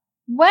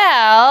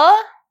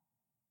 Well,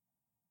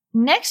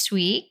 next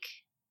week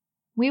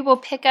we will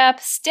pick up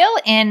still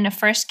in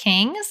 1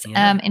 Kings,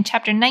 in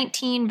chapter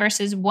 19,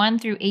 verses 1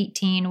 through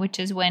 18,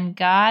 which is when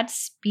God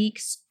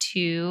speaks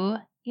to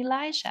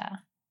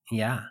Elijah.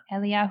 Yeah.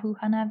 Eliyahu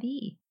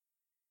Hanavi.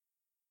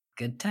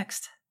 Good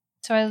text.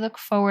 So I look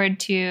forward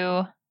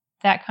to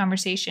that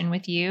conversation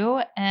with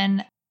you,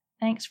 and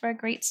thanks for a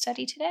great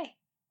study today.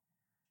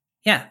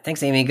 Yeah,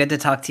 thanks, Amy. Good to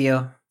talk to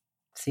you.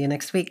 See you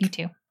next week. You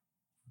too.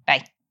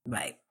 Bye.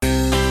 Bye.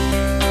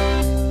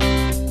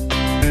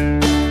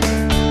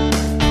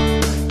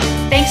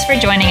 Thanks for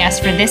joining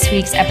us for this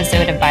week's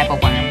episode of Bible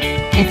Worm.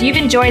 If you've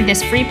enjoyed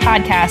this free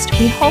podcast,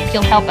 we hope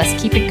you'll help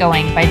us keep it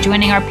going by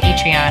joining our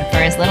Patreon for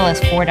as little as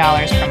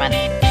 $4 per month.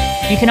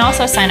 You can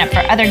also sign up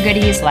for other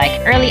goodies like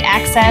early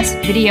access,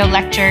 video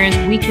lectures,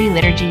 weekly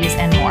liturgies,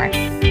 and more.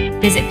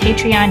 Visit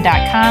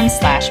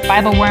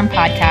patreon.com/BibleWorm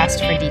Podcast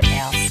for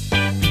details.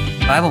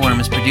 Bible Worm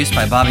is produced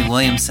by Bobby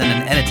Williamson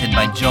and edited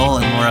by Joel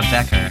and Laura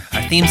Becker.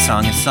 Our theme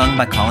song is sung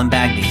by Colin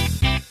Bagby.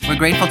 We're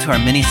grateful to our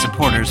many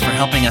supporters for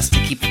helping us to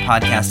keep the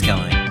podcast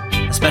going.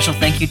 A special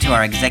thank you to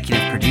our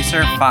executive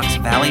producer, Fox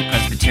Valley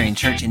Presbyterian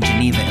Church in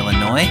Geneva,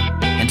 Illinois,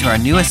 and to our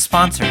newest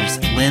sponsors,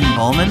 Lynn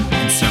Bowman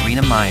and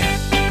Serena Meyer.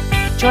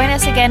 Join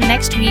us again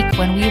next week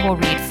when we will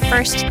read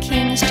 1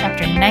 Kings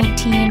chapter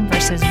 19,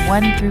 verses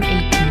 1 through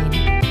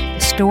 18,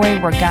 the story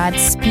where God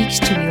speaks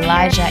to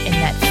Elijah in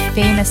that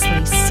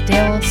famously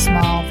still,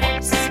 small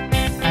voice.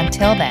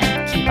 Until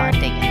then, keep on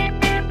digging.